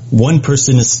says, one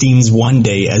person esteems one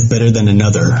day as better than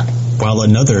another, while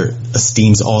another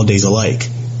esteems all days alike.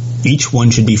 Each one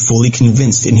should be fully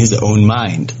convinced in his own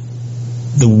mind.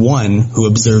 The one who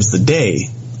observes the day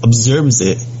observes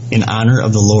it in honor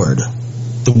of the Lord.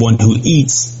 The one who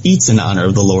eats in honor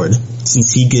of the Lord,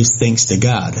 since he gives thanks to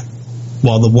God,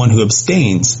 while the one who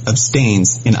abstains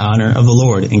in honor of the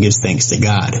Lord and gives thanks to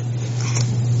God.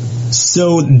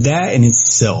 So that in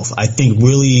itself, I think,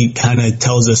 really kind of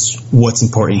tells us what's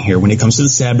important here when it comes to the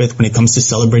Sabbath, when it comes to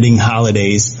celebrating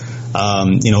holidays,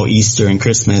 Easter and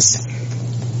Christmas.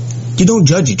 You don't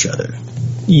judge each other.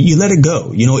 You let it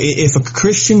go. If a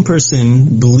Christian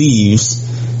person believes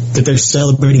that they're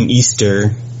celebrating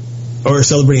Easter or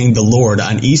celebrating the Lord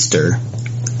on Easter,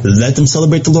 let them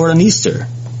celebrate the Lord on Easter.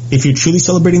 If you're truly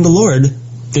celebrating the Lord,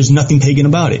 there's nothing pagan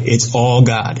about it. It's all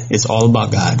God. It's all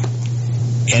about God.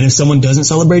 And if someone doesn't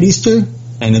celebrate Easter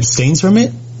and abstains from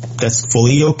it, that's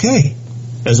fully okay,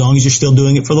 as long as you're still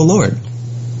doing it for the Lord.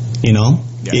 Yeah.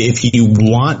 If you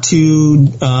want to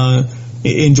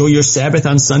enjoy your Sabbath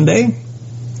on Sunday,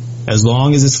 as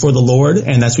long as it's for the Lord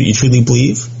and that's what you truly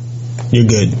believe, you're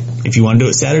good. If you want to do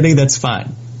it Saturday, that's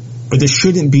fine. But there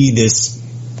shouldn't be this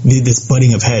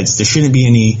butting of heads. There shouldn't be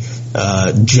any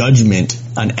judgment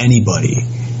on anybody.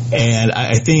 And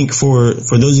I think for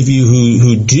those of you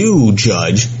who do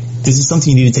judge, this is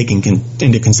something you need to take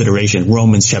into consideration.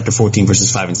 Romans chapter 14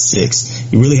 verses 5 and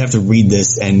 6. You really have to read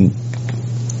this and,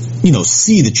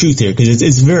 see the truth here, because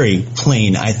it's very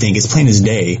plain, I think. It's plain as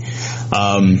day.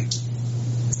 And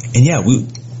yeah, we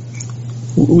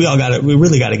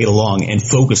really gotta get along and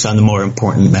focus on the more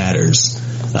important matters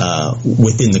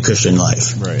within the Christian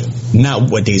life. Right.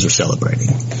 Not what days we're celebrating.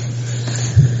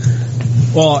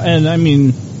 Well, and I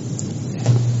mean,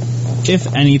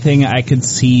 if anything, I could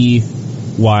see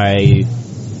why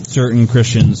certain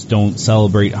Christians don't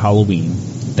celebrate Halloween.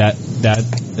 That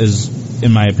is,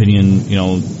 in my opinion,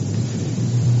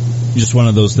 just one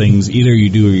of those things. Either you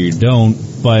do or you don't,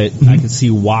 but I can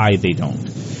see why they don't.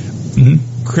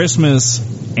 Mm-hmm. Christmas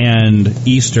and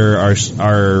Easter are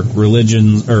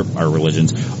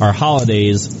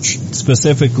holidays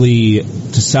specifically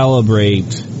to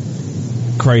celebrate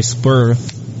Christ's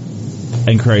birth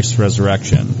and Christ's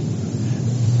resurrection.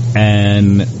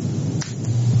 And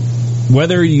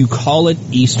whether you call it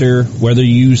Easter, whether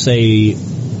you say,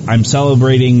 I'm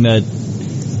celebrating that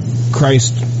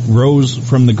Christ rose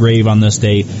from the grave on this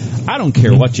day, I don't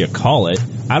care what you call it.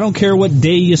 I don't care what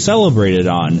day you celebrate it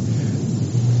on.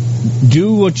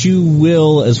 Do what you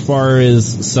will as far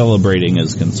as celebrating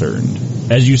is concerned.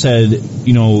 As you said,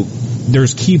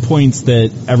 there's key points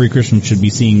that every Christian should be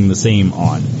seeing the same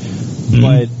on. Mm-hmm.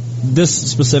 But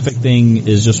this specific thing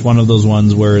is just one of those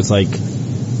ones where it's like,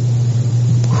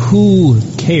 who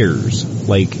cares?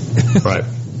 Like, right.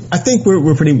 I think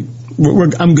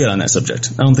I'm good on that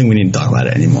subject. I don't think we need to talk about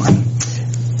it anymore.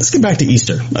 Let's get back to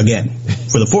Easter again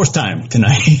for the fourth time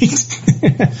tonight.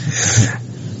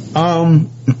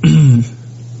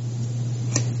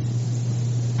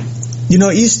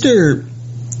 Easter,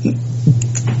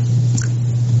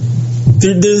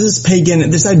 there's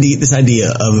this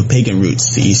idea of pagan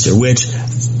roots to Easter, which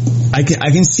I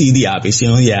can see the obvious.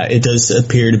 It does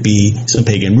appear to be some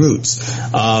pagan roots.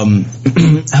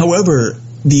 However,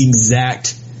 the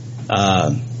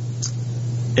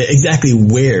exactly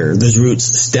where those roots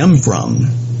stem from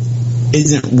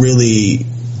isn't really,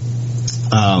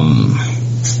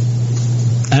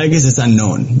 I guess it's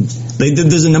unknown.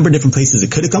 There's a number of different places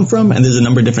it could have come from, and there's a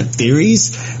number of different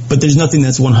theories, but there's nothing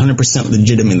that's 100%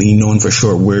 legitimately known for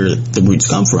sure where the roots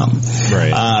come from.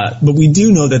 Right. But we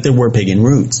do know that there were pagan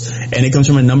roots, and it comes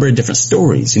from a number of different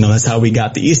stories. That's how we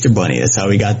got the Easter bunny. That's how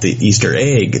we got the Easter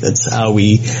egg. That's how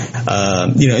we,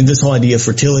 and this whole idea of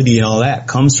fertility and all that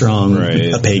comes from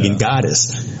a pagan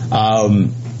goddess.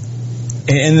 And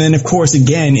then, of course,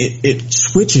 again, it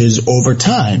switches over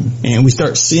time. And we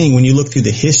start seeing, when you look through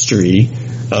the history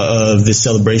of this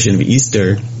celebration of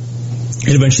Easter,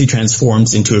 it eventually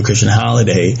transforms into a Christian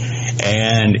holiday.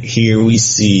 And here we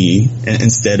see,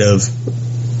 instead of,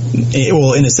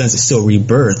 well, in a sense, it's still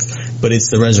rebirth, but it's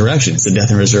the resurrection. It's the death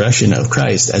and resurrection of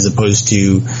Christ, as opposed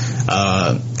to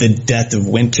the death of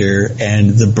winter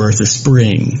and the birth of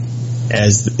spring,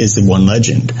 as is the one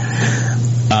legend.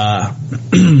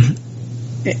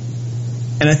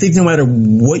 And I think no matter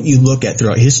what you look at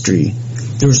throughout history,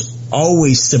 there's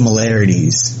always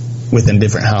similarities within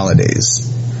different holidays.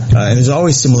 And there's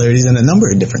always similarities in a number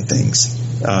of different things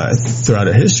throughout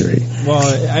our history.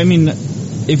 Well, I mean,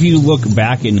 if you look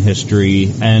back in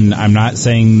history, and I'm not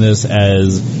saying this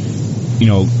as, you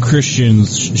know,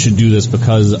 Christians should do this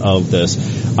because of this,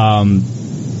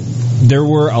 there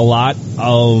were a lot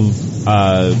of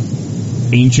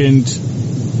ancient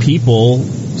people,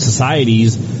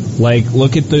 societies. Like,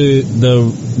 look at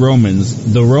the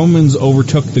Romans. The Romans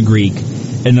overtook the Greek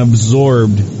and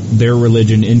absorbed their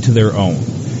religion into their own.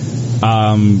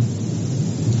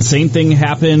 Same thing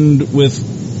happened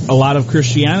with a lot of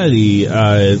Christianity.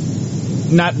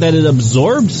 Not that it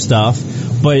absorbed stuff,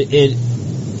 but it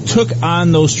took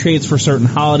on those traits for certain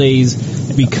holidays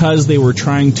because they were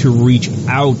trying to reach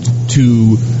out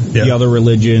to the other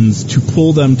religions, to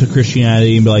pull them to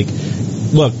Christianity and be like,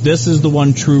 look, this is the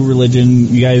one true religion.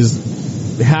 You guys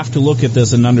have to look at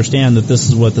this and understand that this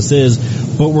is what this is,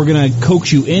 but we're going to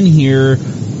coax you in here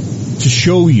to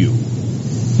show you.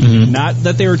 Mm-hmm. Not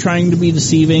that they were trying to be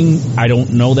deceiving. I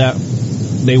don't know that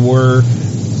they were.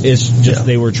 It's just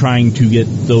they were trying to get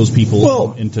those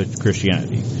people into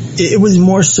Christianity. It was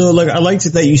more so, like, I liked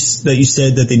it that you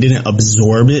said that they didn't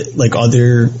absorb it like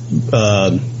other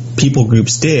people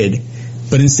groups did,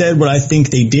 but instead what I think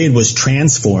they did was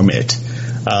transform it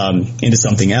into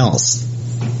something else.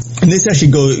 And this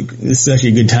is actually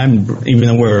a good time, even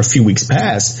though we're a few weeks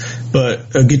past,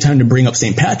 but a good time to bring up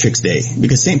St. Patrick's Day,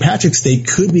 because St. Patrick's Day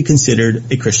could be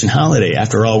considered a Christian holiday.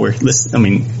 After all,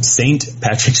 St.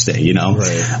 Patrick's Day, you know.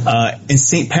 Right. And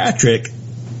St. Patrick,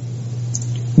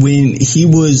 when he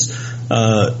was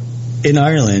in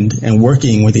Ireland and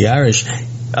working with the Irish,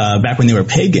 back when they were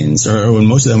pagans, or when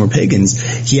most of them were pagans,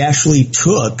 he actually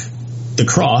took the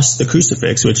cross, the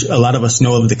crucifix, which a lot of us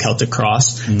know of the Celtic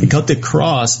cross. Mm. The Celtic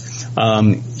cross,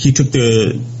 he took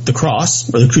the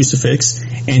cross, or the crucifix,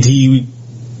 and he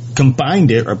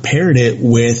combined it or paired it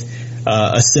with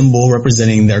a symbol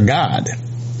representing their god.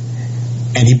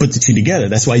 And he put the two together.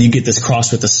 That's why you get this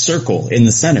cross with a circle in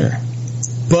the center.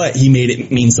 But he made it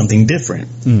mean something different.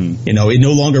 Mm. You know, it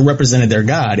no longer represented their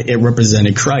God, it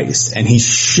represented Christ. And he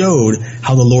showed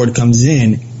how the Lord comes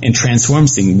in and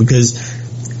transforms things, because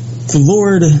the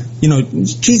Lord, you know,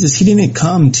 Jesus, he didn't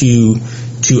come to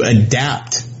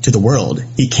adapt to the world.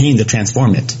 He came to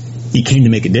transform it. He came to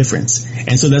make a difference.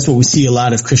 And so that's what we see a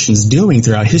lot of Christians doing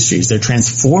throughout history. Is they're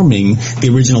transforming the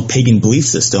original pagan belief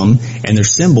system and their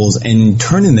symbols and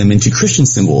turning them into Christian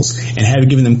symbols and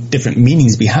giving them different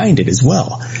meanings behind it as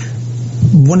well.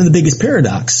 One of the biggest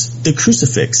paradox, the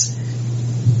crucifix,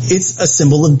 it's a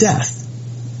symbol of death.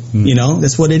 You know,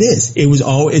 that's what it is.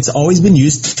 It's always been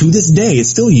used to this day. It's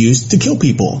still used to kill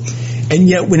people. And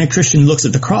yet when a Christian looks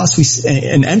at the cross,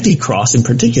 an empty cross in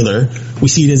particular, we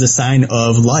see it as a sign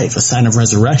of life, a sign of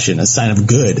resurrection, a sign of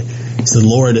good. So the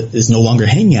Lord is no longer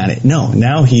hanging on it. No,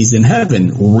 now he's in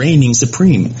heaven, reigning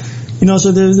supreme. You know,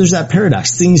 so there's that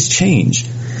paradox. Things change.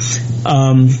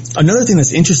 Another thing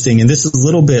that's interesting, and this is a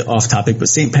little bit off topic, but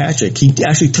St. Patrick, he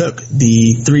actually took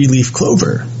the 3-leaf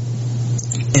clover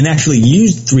and actually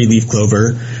used 3-leaf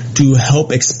clover to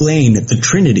help explain the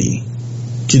Trinity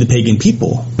to the pagan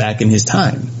people back in his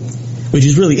time, which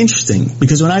is really interesting,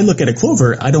 because when I look at a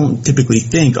clover, I don't typically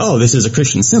think, oh, this is a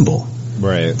Christian symbol.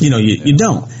 Right. You know, you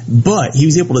don't. But he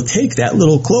was able to take that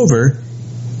little clover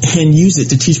and use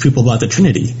it to teach people about the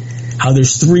Trinity, how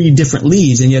there's 3 different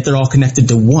leaves, and yet they're all connected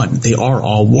to one. They are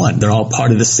all one. They're all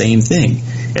part of the same thing.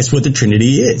 That's what the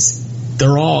Trinity is.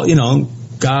 They're all, you know,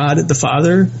 God the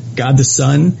Father, God the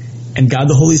Son, and God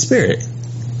the Holy Spirit.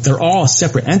 They're all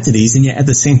separate entities, and yet at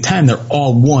the same time, they're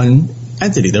all one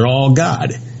entity. They're all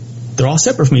God. They're all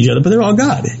separate from each other, but they're all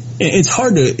God. It's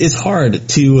hard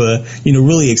to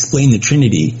really explain the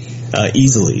Trinity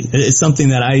easily. It's something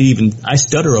that I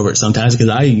stutter over it sometimes, because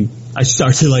I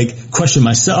start to question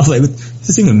myself, is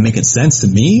this even making sense to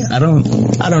me? I don't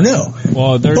know.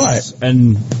 Well,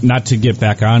 and not to get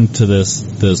back onto this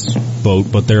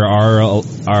boat, but there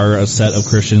are a set of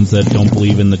Christians that don't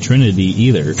believe in the Trinity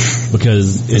either,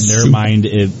 because in their mind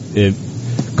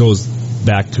it goes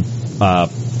back to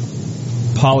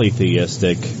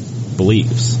polytheistic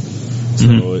beliefs.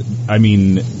 So, I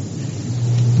mean,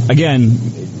 again,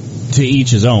 to each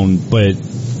his own, but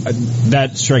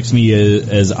that strikes me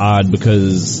as odd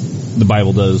because the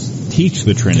Bible does teach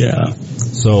the Trinity. Yeah.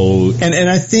 So, and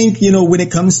I think, when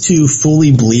it comes to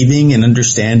fully believing and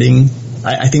understanding,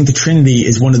 I think the Trinity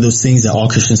is one of those things that all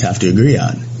Christians have to agree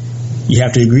on. You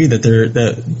have to agree that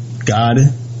that God,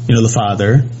 the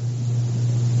Father,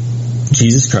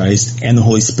 Jesus Christ, and the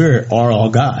Holy Spirit are all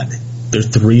God. They're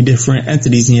three different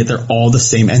entities, and yet they're all the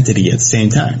same entity at the same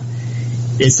time.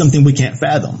 It's something we can't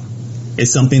fathom.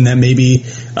 It's something that maybe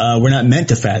we're not meant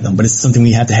to fathom, but it's something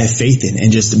we have to have faith in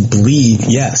and just believe,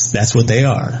 yes, that's what they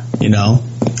are.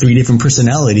 Three different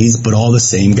personalities, but all the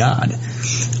same God.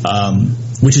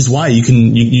 Which is why you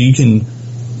can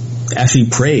actually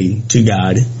pray to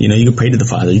God. You can pray to the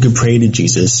Father. You can pray to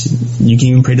Jesus. You can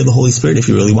even pray to the Holy Spirit if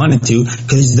you really wanted to,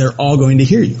 because they're all going to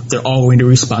hear you. They're all going to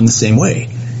respond the same way.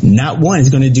 Not one is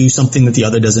going to do something that the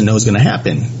other doesn't know is going to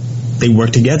happen. They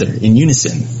work together in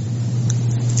unison.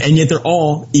 And yet they're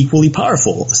all equally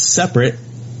powerful, separate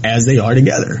as they are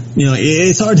together.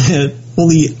 It's hard to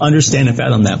fully understand and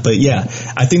fathom that. But yeah,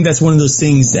 I think that's one of those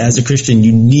things that as a Christian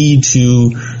you need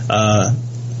to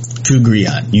agree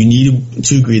on. You need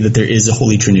to agree that there is a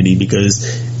Holy Trinity, because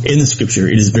in the Scripture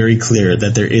it is very clear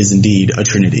that there is indeed a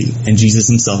Trinity. And Jesus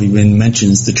himself even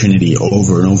mentions the Trinity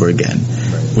over and over again.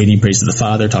 Right. When he prays to the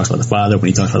Father, talks about the Father. When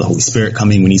he talks about the Holy Spirit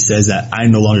coming, when he says that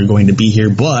I'm no longer going to be here,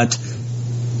 but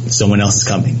someone else is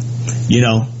coming.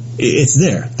 It's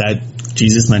there that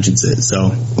Jesus mentions it. So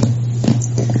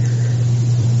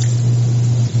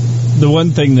the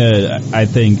one thing that I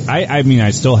think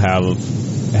I still have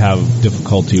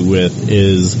difficulty with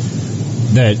is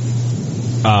that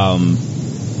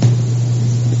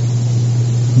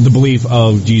the belief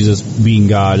of Jesus being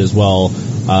God as well,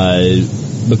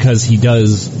 because he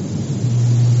does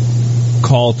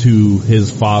call to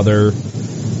his Father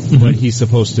when he's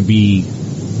supposed to be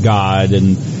God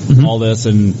and all this.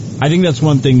 And I think that's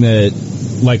one thing that,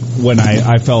 like, when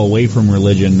I fell away from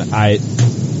religion, I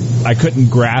couldn't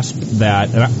grasp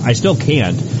that, and I still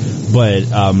can't, but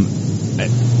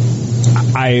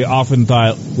I often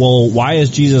thought, well, why is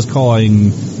Jesus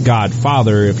calling God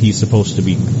Father if he's supposed to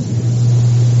be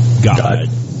God?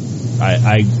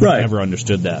 I never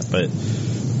understood that, but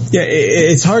yeah,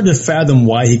 it's hard to fathom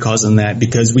why he calls him that,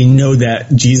 because we know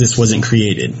that Jesus wasn't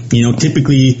created.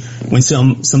 Typically when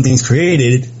something's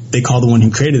created, they call the one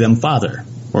who created them Father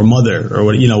or Mother or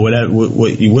whatever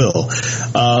what you will.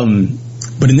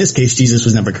 But in this case, Jesus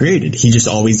was never created. He just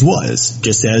always was,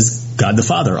 just as God the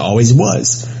Father always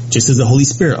was, just as the Holy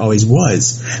Spirit always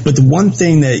was. But the one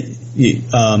thing that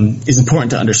is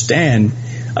important to understand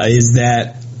is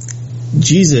that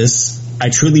Jesus, I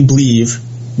truly believe,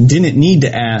 didn't need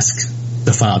to ask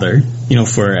the Father,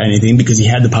 for anything, because he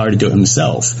had the power to do it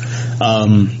himself.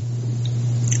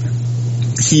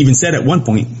 He even said at one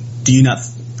point, do you not,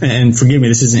 and forgive me,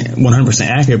 this isn't 100%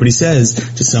 accurate, but he says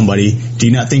to somebody, do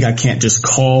you not think I can't just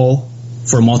call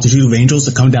for a multitude of angels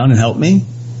to come down and help me?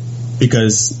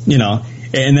 Because,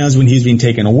 and that was when he was being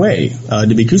taken away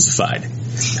to be crucified.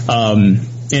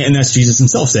 And that's Jesus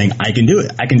himself saying, I can do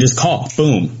it. I can just call.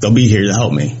 Boom. They'll be here to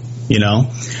help me,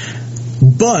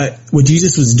 But what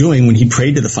Jesus was doing when he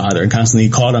prayed to the Father and constantly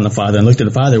called on the Father and looked at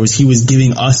the Father was he was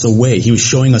giving us a way. He was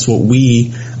showing us what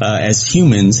we as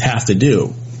humans have to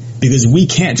do. Because we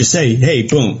can't just say, hey,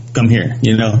 boom, come here.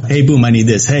 Hey, boom, I need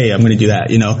this. Hey, I'm going to do that.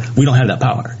 We don't have that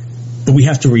power. But we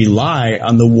have to rely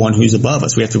on the one who's above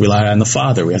us. We have to rely on the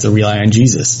Father. We have to rely on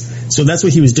Jesus. So that's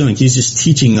what he was doing. He's just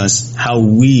teaching us how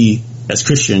we as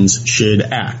Christians should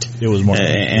act. It was more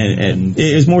and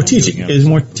it was more teaching. It was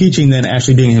more teaching than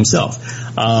actually doing it himself.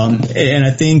 And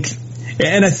I think,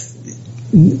 and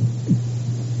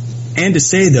to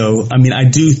say though, I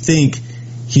do think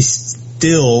he's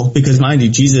still, because mind you,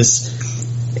 Jesus,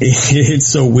 it's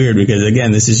so weird because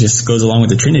again, this is just goes along with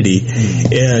the Trinity.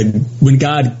 When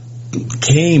God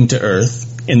came to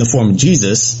earth in the form of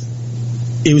Jesus,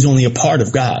 it was only a part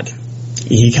of God.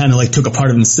 He kind of like took a part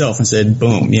of himself and said,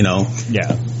 boom,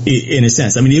 Yeah. In a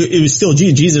sense. It was still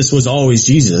Jesus was always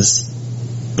Jesus,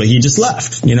 but he just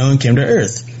left, and came to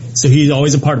earth. So he's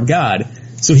always a part of God.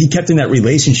 So he kept in that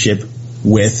relationship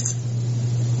with,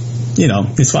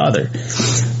 his Father.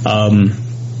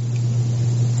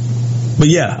 But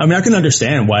yeah, I can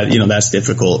understand why, that's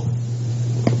difficult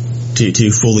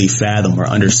to fully fathom or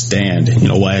understand,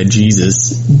 why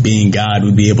Jesus, being God,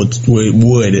 would be able to,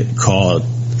 would call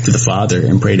to the Father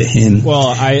and pray to him.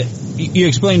 Well, you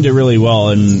explained it really well,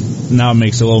 and now it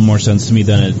makes a little more sense to me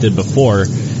than it did before.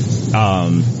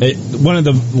 One of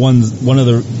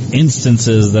the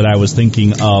instances that I was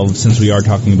thinking of, since we are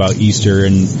talking about Easter,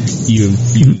 and you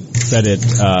said it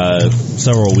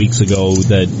several weeks ago,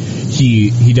 that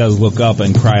he does look up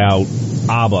and cry out,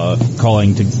 Abba,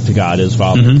 calling to God his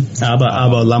Father. Mm-hmm.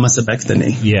 Abba, lama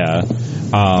sabachthani. Yeah.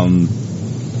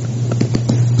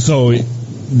 So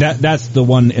that's the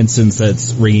one instance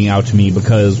that's ringing out to me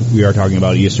because we are talking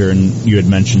about Easter and you had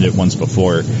mentioned it once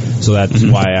before. So that's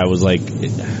why I was like,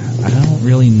 I don't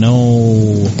really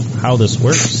know how this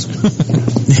works.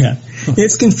 Yeah.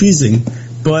 It's confusing,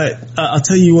 but I'll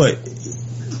tell you what,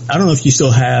 I don't know if you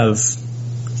still have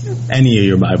any of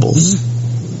your Bibles.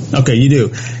 Mm-hmm. Okay, you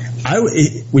do.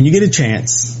 When you get a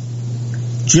chance,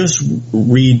 just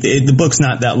read. The book's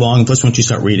not that long. Plus, once you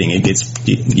start reading, it gets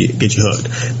you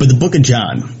hooked. But the book of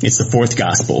John, it's the fourth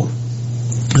gospel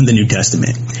in the New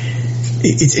Testament.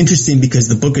 It's interesting because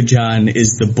the book of John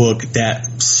is the book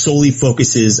that solely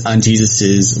focuses on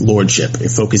Jesus's lordship. It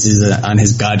focuses on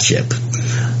his godship.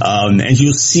 And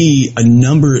you'll see a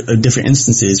number of different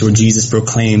instances where Jesus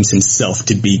proclaims himself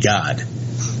to be God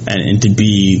and to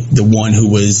be the one who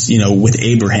was, with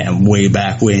Abraham way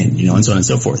back when, and so on and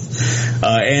so forth.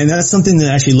 And that's something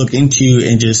to actually look into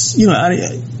and just,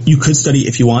 you could study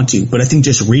if you want to, but I think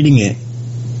just reading it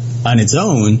on its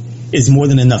own is more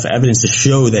than enough evidence to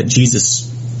show that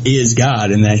Jesus is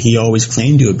God and that he always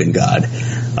claimed to have been God,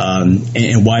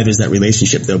 and why there's that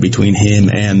relationship though between him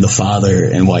and the Father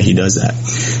and why he does that.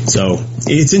 So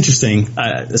it's interesting.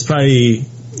 It's probably,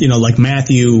 like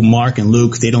Matthew, Mark, and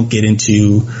Luke, they don't get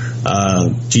into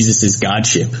Jesus's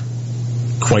godship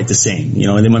quite the same.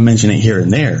 They might mention it here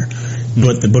and there,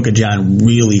 but the book of John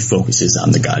really focuses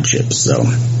on the godship. So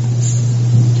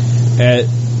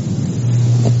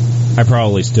I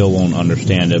probably still won't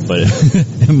understand it, but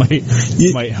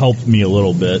it might help me a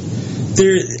little bit.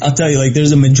 I'll tell you,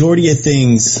 there's a majority of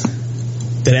things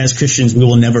that as Christians we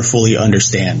will never fully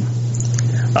understand.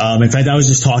 In fact, I was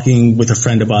just talking with a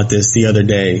friend about this the other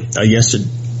day, a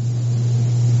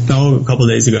couple of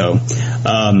days ago.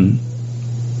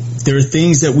 There are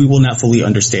things that we will not fully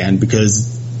understand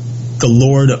because the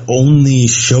Lord only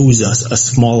shows us a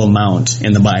small amount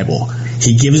in the Bible.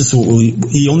 He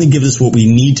only gives us what we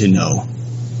need to know,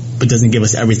 but doesn't give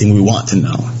us everything we want to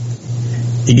know.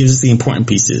 He gives us the important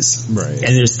pieces. Right.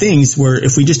 And there's things where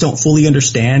if we just don't fully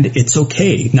understand, it's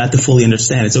okay not to fully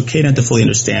understand. It's okay not to fully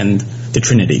understand the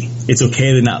Trinity. It's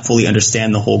okay to not fully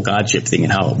understand the whole Godship thing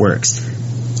and how it works.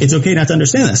 It's okay not to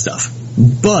understand that stuff.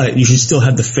 But you should still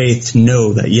have the faith to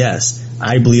know that, yes,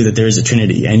 I believe that there is a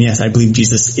Trinity. And yes, I believe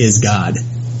Jesus is God.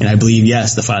 And I believe,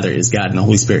 yes, the Father is God and the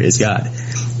Holy Spirit is God.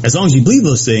 As long as you believe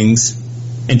those things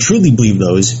and truly believe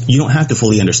those, you don't have to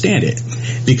fully understand it.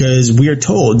 Because we are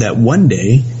told that one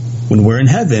day, when we're in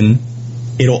heaven,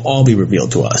 it'll all be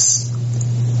revealed to us.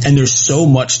 And there's so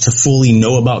much to fully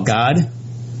know about God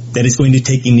that it's going to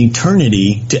take an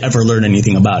eternity to ever learn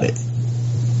anything about it.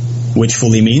 Which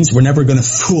fully means we're never going to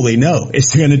fully know.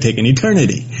 It's going to take an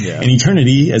eternity. Yeah. And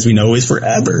eternity, as we know, is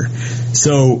forever.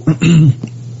 So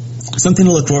something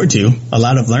to look forward to. A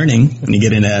lot of learning when you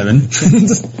get into heaven.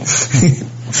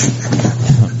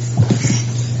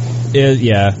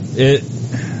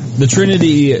 The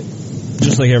Trinity,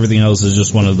 just like everything else, is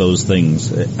just one of those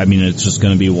things. I mean, it's just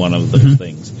going to be one of those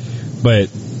things. But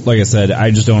like I said,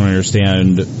 I just don't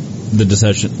understand the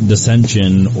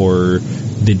dissension or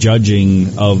the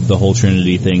judging of the whole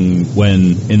Trinity thing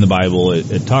when in the Bible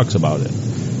it talks about it.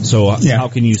 So how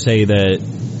can you say that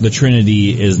the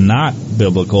Trinity is not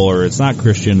biblical or it's not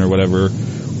Christian or whatever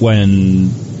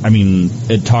when, I mean,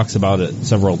 it talks about it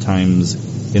several times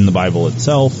in the Bible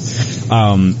itself?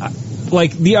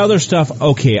 Like the other stuff,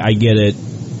 okay, I get it.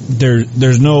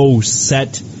 There's no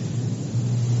said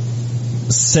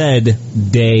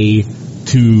day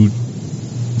to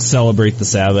celebrate the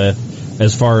Sabbath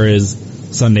as far as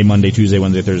Sunday, Monday, Tuesday,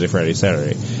 Wednesday, Thursday, Friday,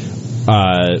 Saturday.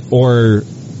 Or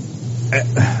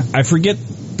I forget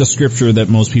the scripture that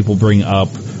most people bring up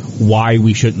why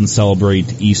we shouldn't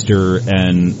celebrate Easter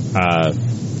and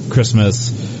Christmas,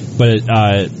 but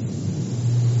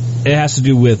it has to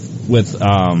do with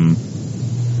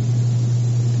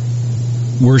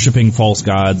worshiping false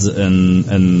gods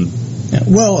and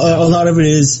well, a lot of it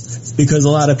is because a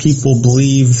lot of people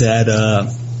believe that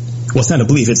it's not a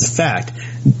belief, it's a fact.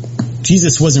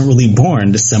 Jesus wasn't really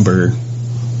born December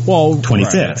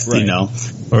 25th, right.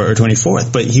 Or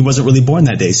 24th, but he wasn't really born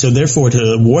that day. So therefore,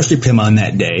 to worship him on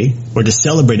that day, or to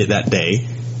celebrate it that day,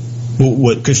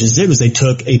 what Christians did was they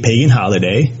took a pagan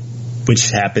holiday,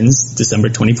 which happens December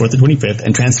 24th or 25th,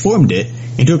 and transformed it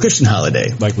into a Christian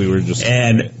holiday. Like we were just...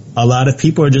 And a lot of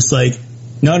people are just like,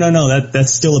 no,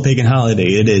 that's still a pagan holiday.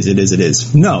 It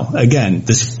is. No, again,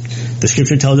 the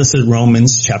scripture tells us in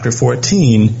Romans chapter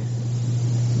 14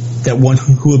 that one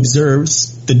who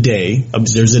observes the day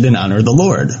observes it in honor of the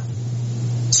Lord.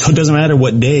 So it doesn't matter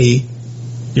what day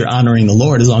you're honoring the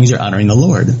Lord as long as you're honoring the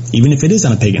Lord, even if it is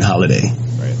on a pagan holiday.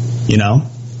 Right. You know?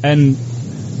 And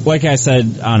like I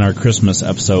said on our Christmas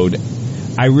episode,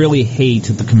 I really hate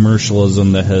the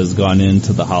commercialism that has gone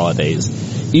into the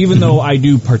holidays. Even though I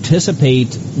do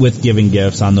participate with giving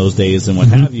gifts on those days and what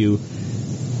have you,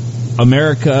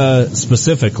 America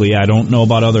specifically, I don't know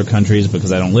about other countries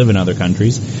because I don't live in other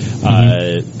countries,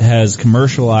 has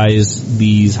commercialized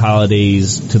these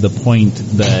holidays to the point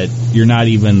that you're not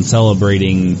even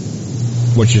celebrating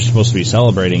what you're supposed to be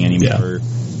celebrating anymore.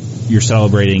 Yeah. You're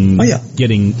celebrating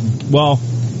getting, well,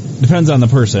 depends on the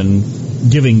person,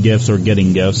 giving gifts or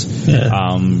getting gifts,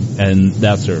 and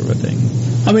that sort of a thing.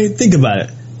 I mean, think about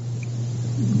it.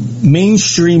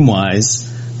 Mainstream-wise,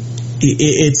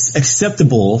 it's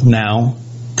acceptable now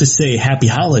to say Happy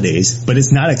Holidays, but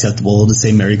it's not acceptable to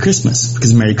say Merry Christmas,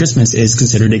 because Merry Christmas is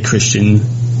considered a Christian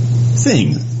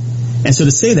thing. And so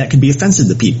to say that could be offensive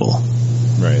to people.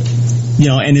 Right. You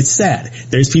know, and it's sad.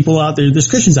 There's people out there, there's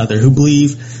Christians out there who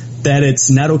believe that it's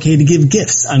not okay to give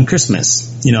gifts on Christmas.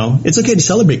 You know, it's okay to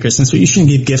celebrate Christmas, but you shouldn't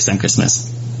give gifts on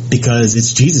Christmas because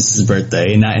it's Jesus'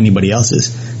 birthday and not anybody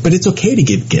else's. But it's okay to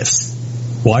give gifts.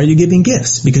 Why are you giving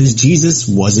gifts? Because Jesus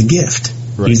was a gift.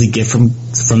 Right. He was a gift from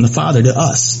the Father to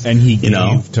us. And he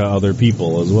gave to other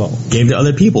people as well. Gave to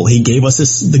other people. He gave us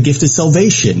the gift of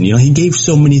salvation. You know, he gave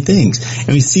so many things. And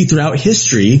we see throughout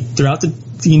history, throughout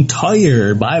the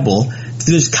entire Bible,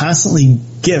 there's constantly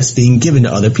gifts being given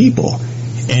to other people.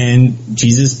 And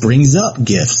Jesus brings up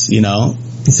gifts, you know.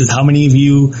 He says, how many of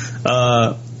you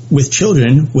with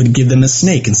children would give them a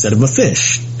snake instead of a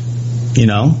fish? You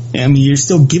know, I mean, you're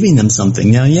still giving them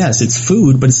something. Now, yes, it's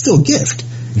food, but it's still a gift.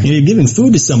 You know, you're giving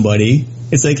food to somebody.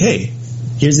 It's like, hey,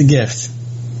 here's a gift.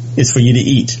 It's for you to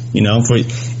eat. You know,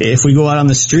 if we go out on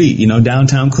the street, you know,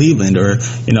 downtown Cleveland, or,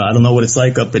 you know, I don't know what it's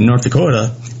like up in North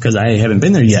Dakota because I haven't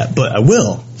been there yet, but I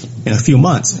will in a few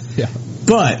months. Yeah.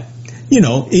 But, you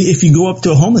know, if you go up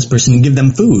to a homeless person and give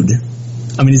them food,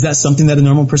 I mean, is that something that a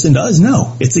normal person does?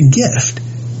 No, it's a gift,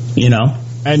 you know?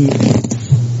 And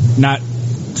not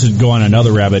to go on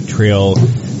another rabbit trail,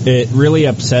 it really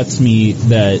upsets me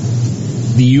that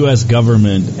the U.S.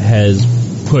 government has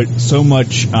put so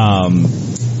much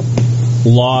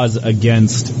laws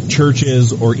against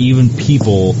churches or even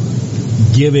people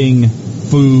giving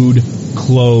food,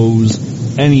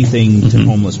 clothes, anything to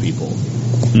homeless people.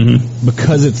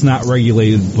 Because it's not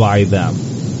regulated by them.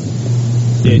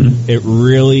 It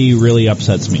really, really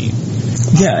upsets me.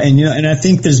 Yeah, and you know, and I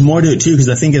think there's more to it too, because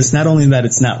I think it's not only that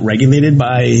it's not regulated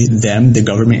by them, the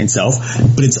government itself,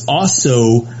 but it's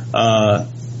also,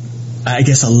 I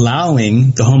guess,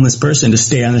 allowing the homeless person to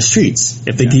stay on the streets.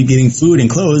 If they keep getting food and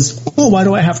clothes, oh, why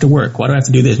do I have to work? Why do I have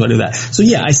to do this? Why do that? So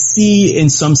yeah, I see in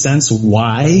some sense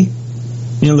why,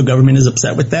 you know, the government is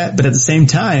upset with that, but at the same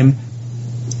time,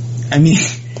 I mean,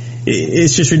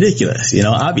 it's just ridiculous, you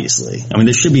know, obviously. I mean,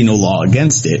 there should be no law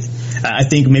against it. I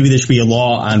think maybe there should be a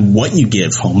law on what you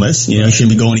give homeless. You know, you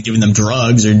shouldn't be going and giving them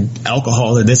drugs or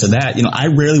alcohol or this or that. You know, I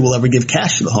rarely will ever give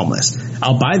cash to the homeless.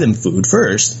 I'll buy them food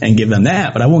first and give them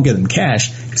that, but I won't give them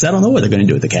cash because I don't know what they're going to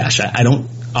do with the cash.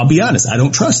 I'll be honest, I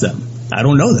don't trust them. I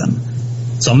don't know them.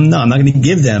 So I'm not going to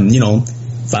give them, you know,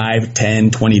 $5,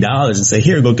 $10, $20 and say,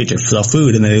 here, go get yourself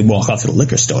food, and then they walk off to the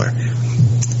liquor store.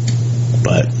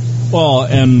 But... Well,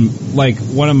 and like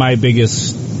one of my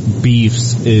biggest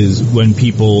beefs is when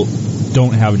people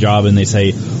don't have a job and they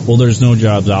say, well, there's no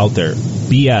jobs out there.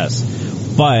 BS.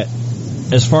 But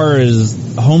as far as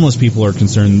homeless people are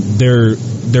concerned, there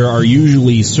are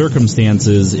usually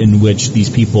circumstances in which these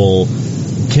people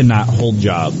cannot hold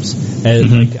jobs.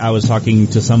 And like I was talking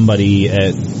to somebody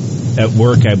at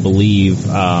work, I believe,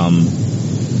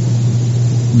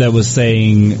 that was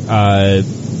saying,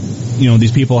 you know,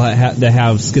 these people that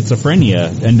have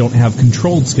schizophrenia and don't have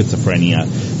controlled schizophrenia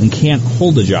and can't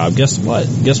hold a job. Guess what?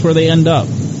 Guess where they end up?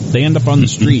 They end up on the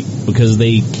street because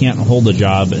they can't hold a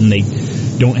job and they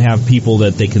don't have people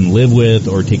that they can live with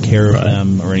or take care of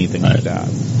them or anything like that.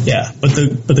 Yeah, but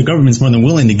the government's more than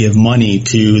willing to give money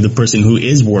to the person who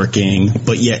is working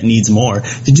but yet needs more.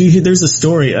 Did you hear? There's a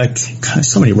story. God,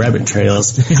 so many rabbit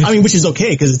trails. I mean, which is okay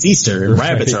because it's Easter and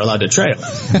rabbits are allowed to trail.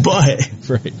 But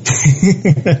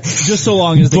just so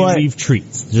long as they leave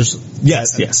treats.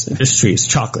 Yes, just treats,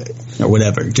 chocolate or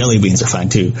whatever. Jelly beans are fine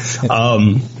too.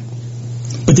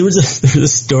 But there was a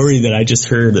story that I just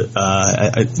heard,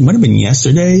 it might have been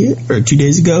yesterday or 2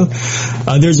 days ago.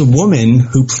 There's a woman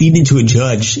who pleaded to a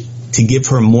judge to give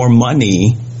her more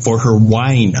money for her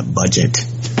wine budget.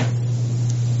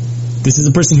 This is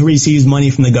a person who receives money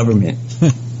from the government.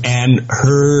 And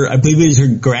I believe it was her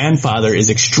grandfather is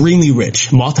extremely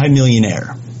rich,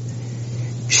 multimillionaire.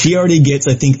 She already gets,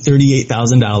 I think,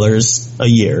 $38,000 a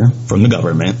year from the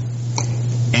government,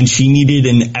 and she needed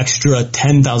an extra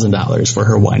 $10,000 for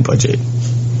her wine budget.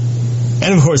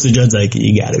 And of course the judge's like,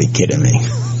 you gotta be kidding me.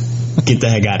 Get the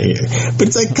heck out of here. But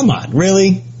it's like, come on,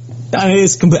 really?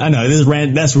 I know,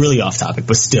 that's really off topic,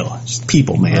 but still, just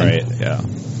people, man. Right, yeah.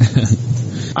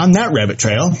 On that rabbit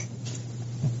trail,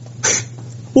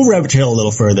 we'll rabbit trail a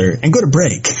little further and go to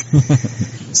break.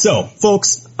 So,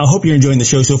 folks, I hope you're enjoying the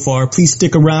show so far. Please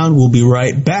stick around. We'll be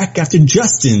right back after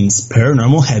Justin's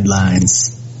Paranormal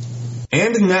Headlines.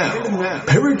 And now,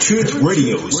 Paratruth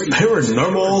Radio's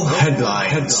Paranormal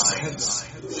Headlines.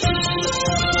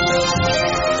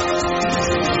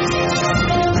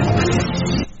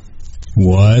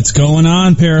 What's going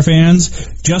on,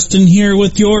 Parafans? Justin here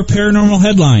with your Paranormal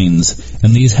Headlines.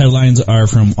 And these headlines are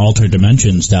from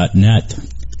alterdimensions.net.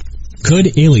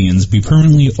 Could aliens be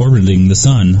permanently orbiting the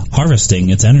sun, harvesting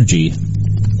its energy?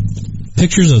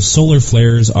 Pictures of solar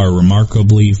flares are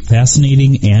remarkably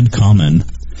fascinating and common.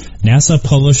 NASA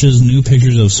publishes new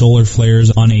pictures of solar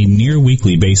flares on a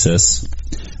near-weekly basis.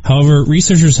 However,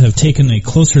 researchers have taken a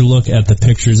closer look at the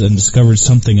pictures and discovered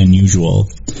something unusual.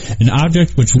 An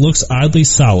object which looks oddly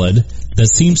solid that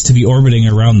seems to be orbiting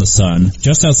around the sun,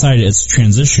 just outside its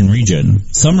transition region.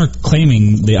 Some are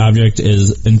claiming the object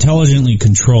is intelligently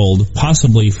controlled,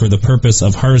 possibly for the purpose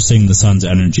of harvesting the sun's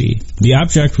energy. The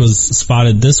object was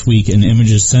spotted this week in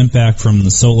images sent back from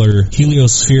the Solar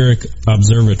Heliospheric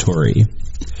Observatory.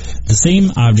 The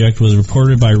same object was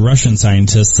reported by Russian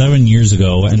scientists 7 years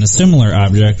ago, and a similar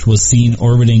object was seen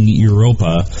orbiting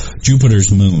Europa,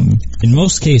 Jupiter's moon. In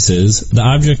most cases, the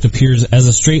object appears as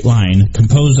a straight line,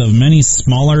 composed of many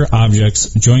smaller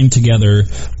objects joined together,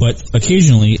 but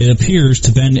occasionally it appears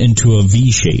to bend into a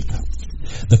V shape.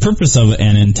 The purpose of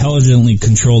an intelligently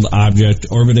controlled object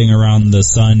orbiting around the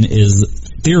sun is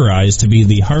theorized to be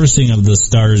the harvesting of the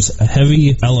star's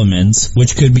heavy elements,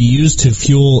 which could be used to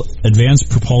fuel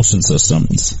advanced propulsion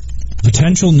systems.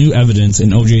 Potential new evidence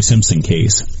in O.J. Simpson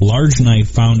case. Large knife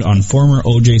found on former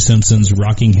O.J. Simpson's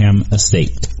Rockingham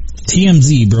estate.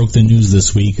 TMZ broke the news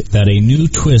this week that a new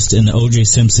twist in the O.J.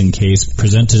 Simpson case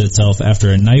presented itself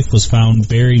after a knife was found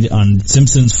buried on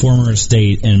Simpson's former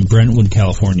estate in Brentwood,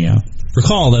 California.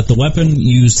 Recall that the weapon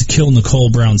used to kill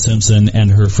Nicole Brown Simpson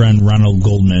and her friend Ronald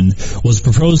Goldman was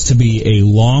proposed to be a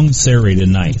long serrated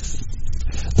knife.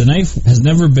 The knife has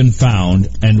never been found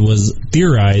and was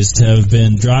theorized to have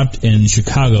been dropped in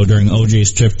Chicago during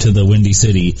O.J.'s trip to the Windy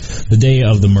City the day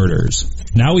of the murders.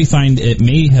 Now we find it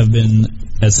may have been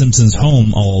at Simpson's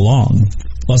home all along.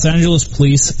 Los Angeles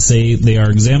police say they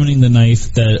are examining the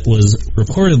knife that was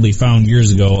reportedly found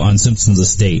years ago on Simpson's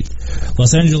estate.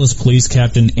 Los Angeles Police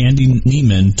Captain Andy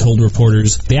Neiman told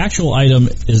reporters, "The actual item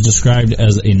is described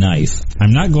as a knife.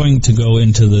 I'm not going to go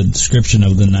into the description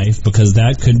of the knife because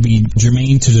that could be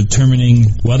germane to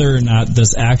determining whether or not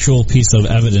this actual piece of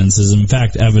evidence is in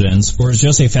fact evidence or is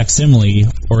just a facsimile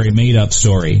or a made-up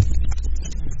story."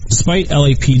 Despite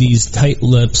LAPD's tight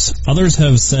lips, others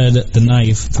have said the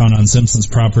knife found on Simpson's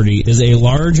property is a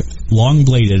large,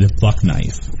 long-bladed buck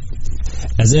knife.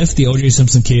 As if the O.J.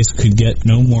 Simpson case could get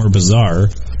no more bizarre,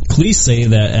 police say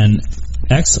that an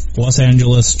ex-Los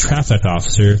Angeles traffic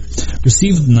officer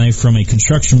received the knife from a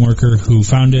construction worker who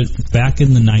found it back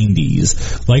in the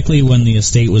 90s, likely when the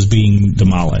estate was being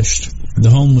demolished. The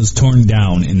home was torn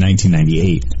down in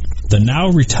 1998. The now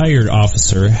retired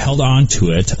officer held on to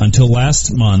it until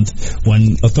last month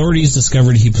when authorities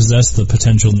discovered he possessed the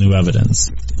potential new evidence.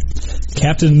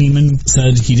 Captain Neiman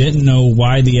said he didn't know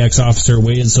why the ex-officer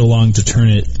waited so long to turn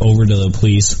it over to the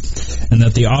police, and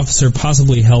that the officer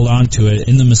possibly held on to it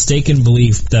in the mistaken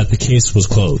belief that the case was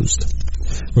closed.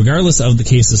 Regardless of the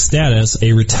case's status,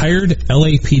 a retired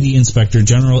LAPD Inspector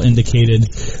General indicated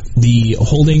the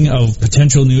holding of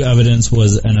potential new evidence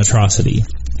was an atrocity.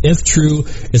 If true,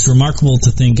 it's remarkable to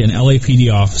think an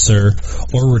LAPD officer,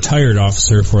 or retired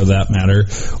officer for that matter,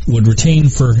 would retain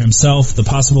for himself the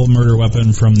possible murder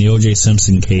weapon from the O.J.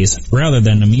 Simpson case, rather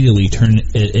than immediately turn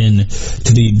it in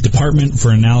to the Department for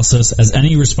analysis as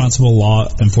any responsible law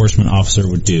enforcement officer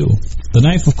would do. The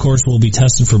knife, of course, will be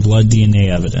tested for blood DNA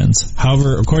evidence.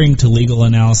 However, according to legal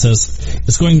analysis,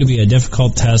 it's going to be a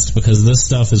difficult test because this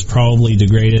stuff is probably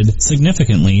degraded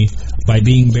significantly by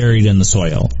being buried in the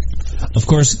soil. Of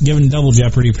course, given double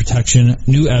jeopardy protection,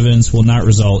 new evidence will not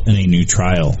result in a new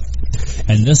trial.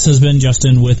 And this has been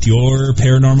Justin with your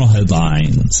Paranormal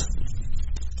Headlines.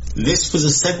 This was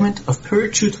a segment of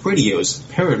Paratruth Radio's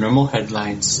Paranormal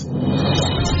Headlines.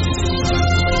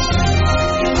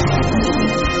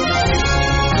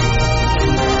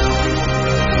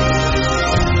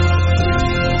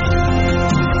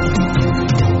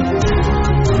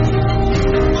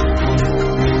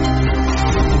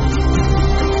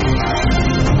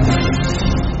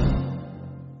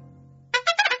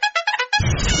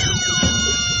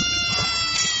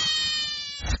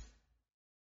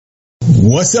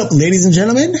 What's up, ladies and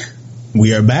gentlemen?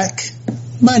 We are back.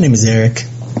 My name is Eric.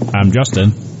 I'm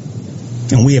Justin.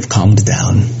 And we have calmed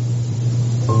down.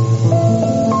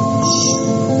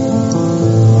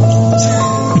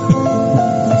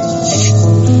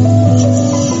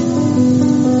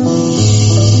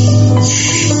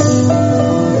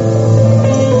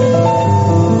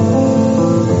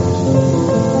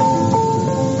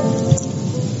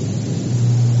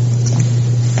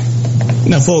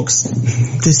 Now, folks,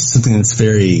 this is something that's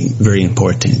very, very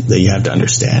important that you have to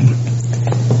understand.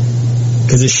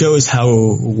 Because it shows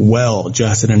how well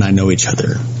Justin and I know each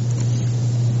other.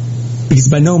 Because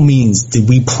by no means did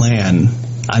we plan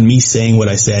on me saying what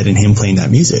I said and him playing that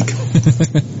music.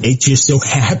 It just so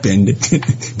happened to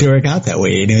work out that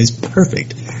way, and it was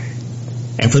perfect.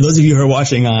 And for those of you who are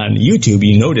watching on YouTube,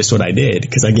 you noticed what I did,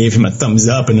 because I gave him a thumbs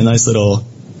up and a nice little,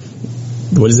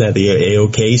 what is that, the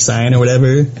AOK sign or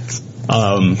whatever?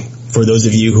 For those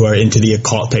of you who are into the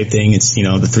occult type thing, it's, you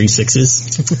know, the 3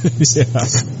 6s. Yeah.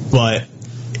 But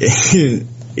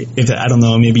if I don't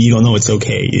know, maybe you don't know it's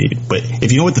okay. But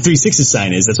if you know what the 3 6s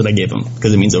sign is, that's what I gave him,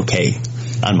 because it means okay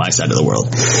on my side of the world.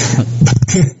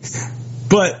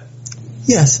 But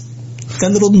yes,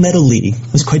 that little medley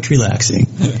was quite relaxing.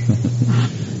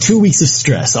 2 weeks of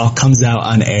stress all comes out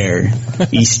on air.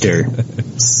 Easter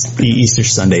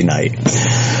Sunday night.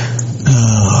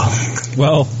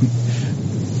 Well,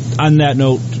 on that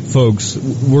note, folks,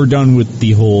 we're done with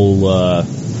the whole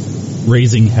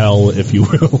raising hell, if you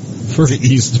will, for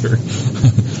Easter.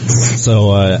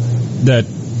 So that,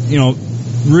 you know,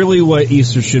 really what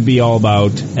Easter should be all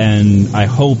about, and I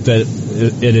hope that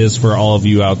it is for all of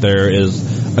you out there,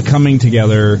 is a coming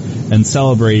together and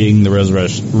celebrating the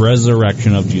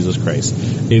resurrection of Jesus Christ.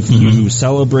 If you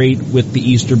celebrate with the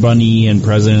Easter bunny and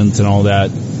presents and all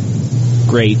that,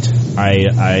 great.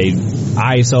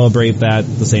 I celebrate that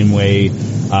the same way.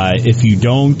 If you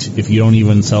don't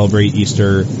even celebrate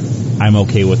Easter, I'm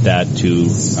okay with that too.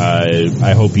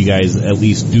 I hope you guys at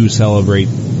least do celebrate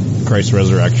Christ's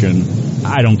resurrection.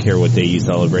 I don't care what day you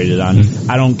celebrate it on.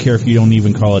 I don't care if you don't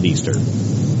even call it Easter.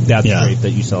 That's great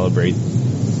that you celebrate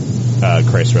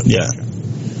Christ's resurrection. Yeah.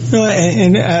 No,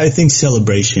 and I think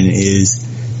celebration is,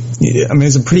 I mean,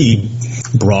 it's a pretty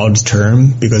broad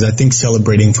term, because I think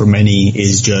celebrating for many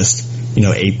is just, you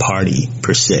know, a party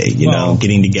per se, you know,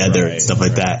 getting together and stuff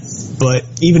like that. But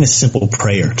even a simple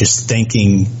prayer, just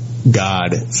thanking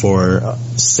God for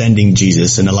sending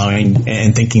Jesus and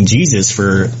thanking Jesus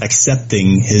for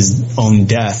accepting his own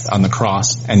death on the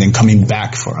cross and then coming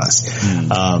back for us.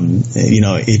 You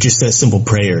know, it just that simple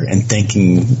prayer and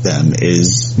thanking them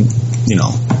is, you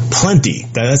know, plenty.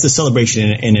 That's a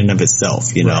celebration in and of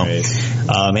itself, you know.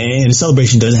 And a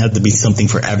celebration doesn't have to be something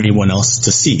for everyone else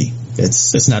to see.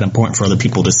 It's not important for other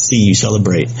people to see you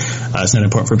celebrate. It's not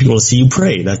important for people to see you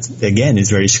pray. That, again,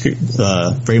 is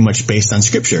very much based on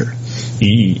Scripture.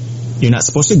 You're not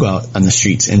supposed to go out on the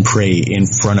streets and pray in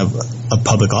front of a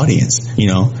public audience. You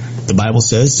know, the Bible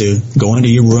says to go into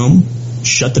your room,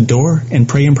 shut the door, and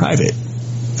pray in private.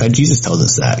 Jesus tells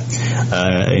us that.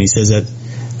 And he says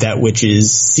that which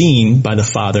is seen by the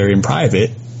Father in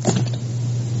private,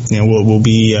 you know, will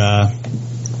be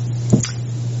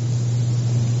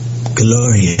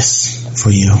glorious for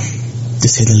you, to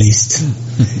say the least.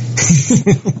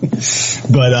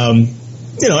 But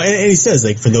you know, and he says,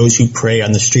 like, for those who pray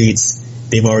on the streets,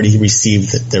 they've already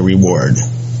received their reward.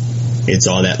 It's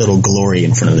all that little glory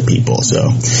in front of the people.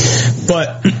 So,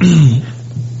 but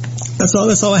that's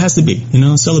all it has to be. You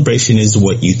know, celebration is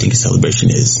what you think a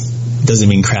celebration is. It doesn't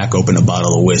mean crack open a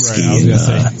bottle of whiskey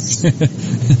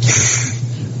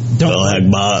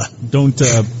Don't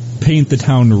paint the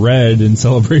town red in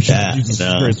celebration of Jesus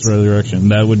Christ's resurrection.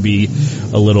 That would be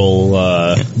a little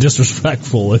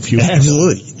disrespectful, if you will.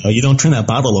 Absolutely. You don't turn that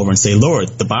bottle over and say, Lord,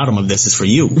 the bottom of this is for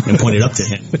you, and point it up to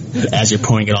him as you're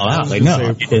pouring it all out. Like,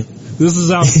 no. This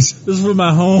is for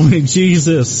my homie,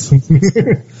 Jesus.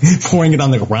 Pouring it on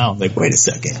the ground. Like, wait a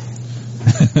second.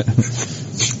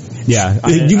 Yeah.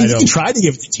 You can try to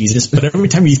give it to Jesus, but every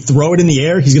time you throw it in the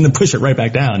air, he's going to push it right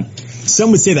back down.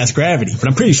 Some would say that's gravity, but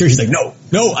I'm pretty sure he's like, no,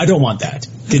 I don't want that.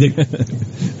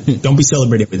 Don't be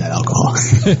celebrating with that alcohol.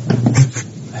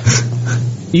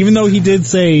 Even though he did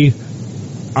say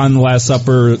on the Last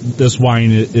Supper, this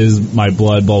wine is my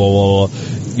blood, blah, blah, blah, blah.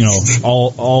 You know,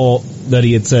 all that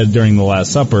he had said during the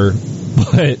Last Supper,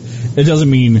 but it doesn't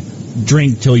mean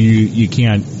drink till you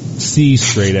can't see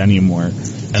straight anymore.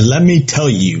 And let me tell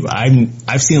you,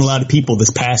 I've seen a lot of people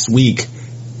this past week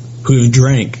who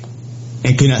drank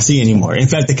and could not see anymore. In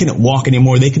fact, they couldn't walk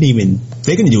anymore. They couldn't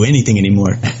do anything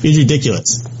anymore. It was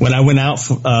ridiculous. When I went out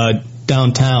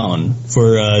downtown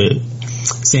for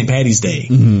St. Patty's Day,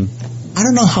 I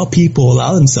don't know how people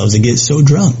allow themselves to get so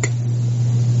drunk.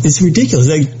 It's ridiculous.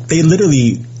 Like, they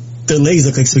literally, their legs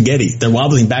look like spaghetti. They're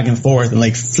wobbling back and forth and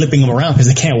like flipping them around because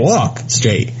they can't walk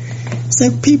straight. It's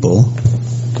like, people,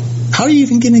 how are you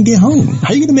even going to get home? How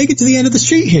are you going to make it to the end of the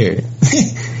street here?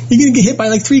 You're going to get hit by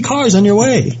like 3 cars on your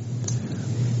way.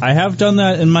 I have done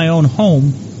that in my own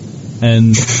home,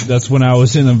 and that's when I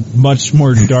was in a much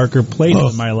more darker place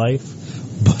in my life.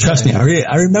 But trust me,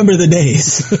 I remember the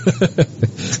days.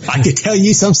 I could tell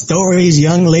you some stories,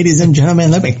 young ladies and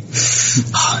gentlemen. Let me.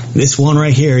 This one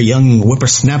right here, young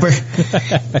whippersnapper.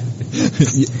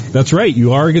 That's right.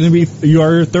 You are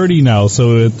 30 now,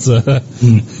 so it's.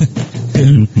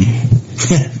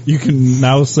 You can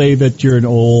now say that you're an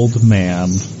old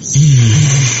man.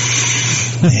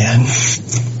 Man.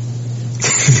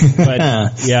 But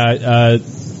yeah,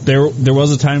 there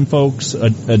was a time, folks,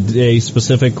 a day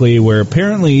specifically where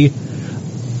apparently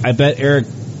I bet Eric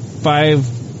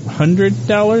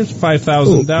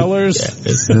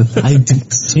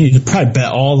 $5,000. You probably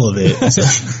bet all of it. So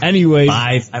anyway,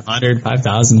 500,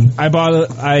 5,000.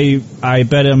 I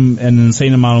bet him an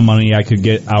insane amount of money I could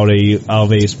get out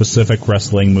of a specific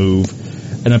wrestling move,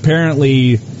 and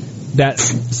apparently that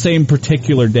same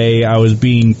particular day I was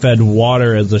being fed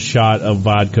water as a shot of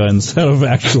vodka instead of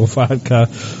actual vodka.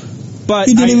 But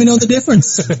he didn't even know the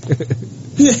difference.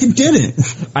 He didn't.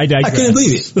 I digress. I couldn't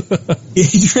believe it.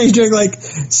 He drank like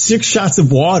 6 shots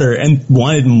of water and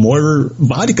wanted more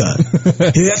vodka.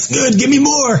 That's good. Give me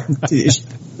more.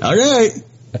 All right.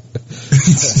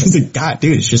 He's like, God,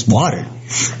 dude, it's just water.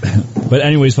 But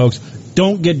anyways, folks,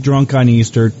 don't get drunk on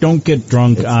Easter. Don't get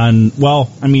drunk on,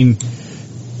 well, I mean,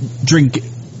 drink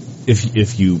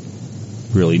if you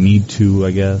really need to,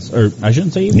 I guess. Or I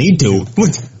shouldn't say need to.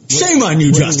 Shame on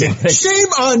you, Justin.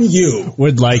 Shame on you.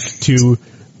 Would like to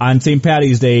on St.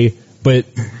 Patty's Day, but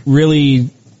really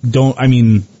don't, I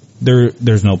mean,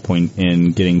 there's no point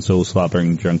in getting so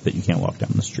slobbering drunk that you can't walk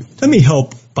down the street. Let me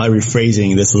help by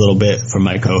rephrasing this a little bit for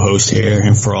my co-host here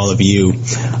and for all of you.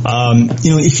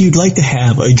 If you'd like to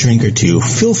have a drink or two,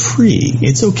 feel free.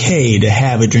 It's okay to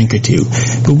have a drink or two.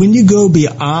 But when you go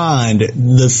beyond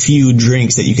the few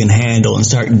drinks that you can handle and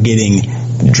start getting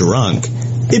drunk,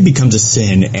 it becomes a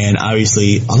sin, and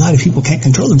obviously a lot of people can't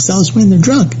control themselves when they're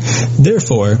drunk.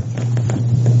 Therefore,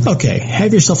 okay,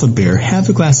 have yourself a beer, have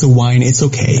a glass of wine, it's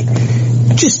okay.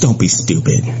 Just don't be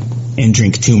stupid and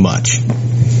drink too much.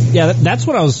 Yeah, that's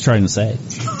what I was trying to say.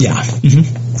 Yeah.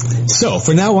 Mm-hmm. So,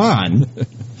 from now on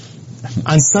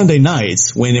Sunday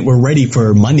nights, when we're ready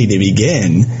for Monday to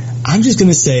begin, I'm just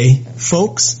going to say,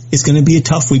 folks, it's going to be a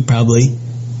tough week probably.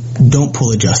 Don't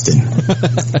pull a Justin.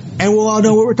 And we'll all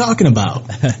know what we're talking about.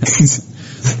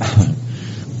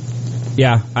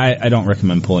 Yeah, I don't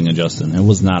recommend pulling a Justin. It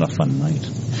was not a fun night.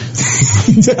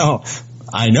 No,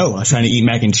 I know. I was trying to eat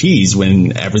mac and cheese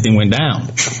when everything went down.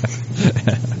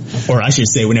 Or I should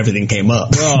say when everything came up.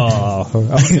 Oh,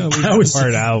 I was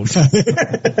part out. I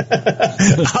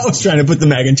was trying to put the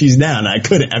mac and cheese down. I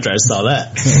couldn't after I saw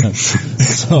that.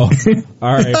 So,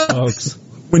 all right, folks.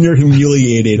 When you're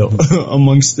humiliated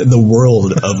amongst the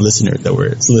world of listeners that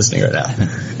were listening right now.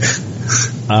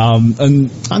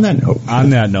 And on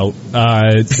that note,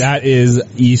 that is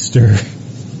Easter.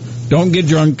 Don't get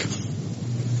drunk.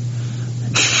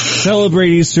 Celebrate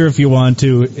Easter if you want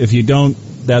to. If you don't,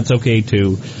 that's okay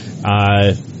too.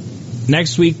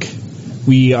 Next week,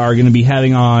 we are going to be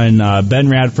having on Ben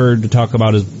Radford to talk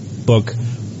about his book.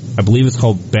 I believe it's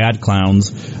called Bad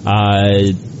Clowns.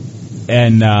 I'm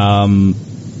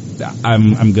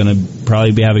going to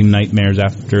probably be having nightmares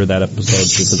after that episode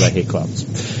because I hate clowns.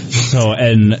 So,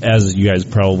 and as you guys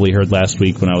probably heard last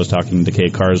week when I was talking to Kay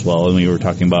Carswell and we were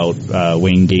talking about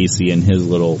Wayne Gacy and his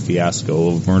little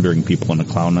fiasco of murdering people in a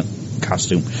clown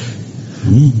costume.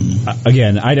 Mm-hmm.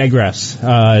 Again, I digress.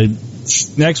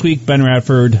 Next week, Ben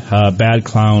Radford, Bad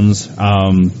Clowns.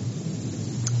 Going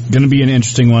to be an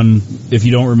interesting one. If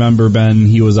you don't remember Ben,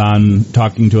 he was on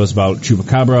talking to us about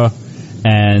Chupacabra,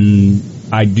 and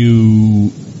I do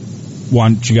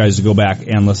want you guys to go back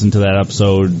and listen to that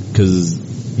episode because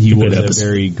he was a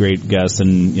very great guest,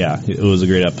 and yeah, it was a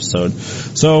great episode.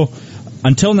 So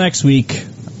until next week,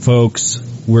 folks,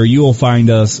 where you will find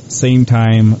us same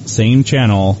time, same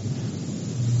channel.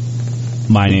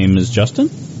 My name is Justin.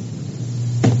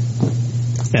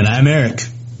 And I'm Eric.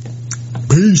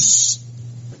 Peace.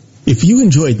 If you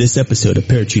enjoyed this episode of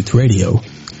Paratruth Radio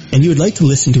and you would like to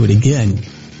listen to it again,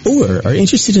 or are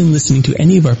interested in listening to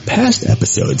any of our past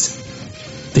episodes,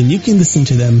 then you can listen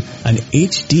to them on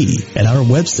HD at our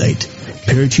website,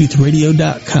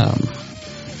 paratruthradio.com.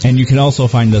 And you can also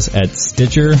find us at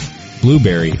Stitcher,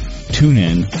 Blueberry,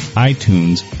 TuneIn,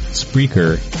 iTunes,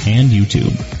 Spreaker, and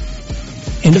YouTube.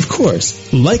 And of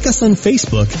course, like us on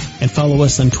Facebook and follow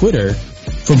us on Twitter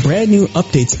for brand new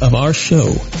updates of our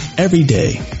show every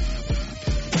day.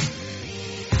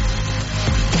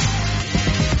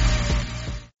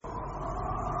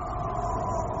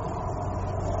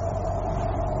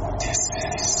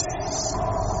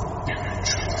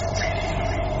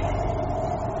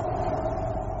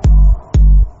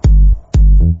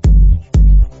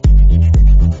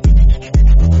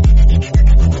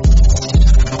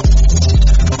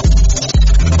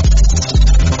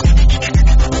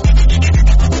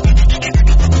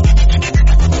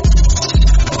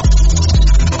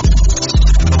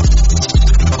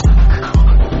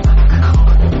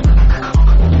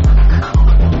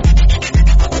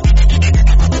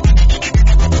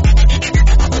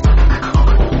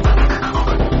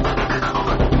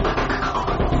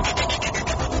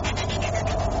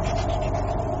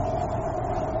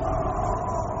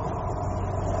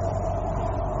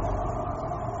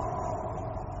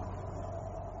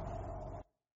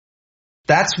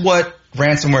 That's what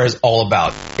ransomware is all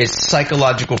about. It's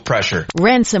psychological pressure.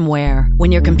 Ransomware,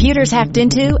 when your computer's hacked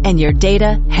into and your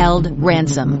data held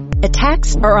ransom.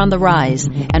 Attacks are on the rise,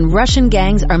 and Russian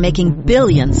gangs are making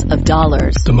billions of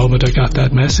dollars. The moment I got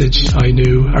that message, I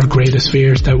knew our greatest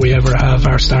fears that we ever have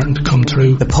are starting to come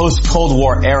true. The post-Cold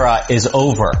War era is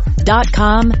over.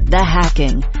 .com, The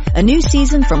Hacking. A new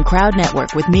season from Crowd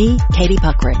Network with me, Katie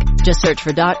Puckrick. Just search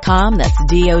for .com, that's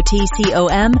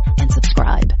DOTCOM, and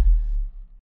subscribe.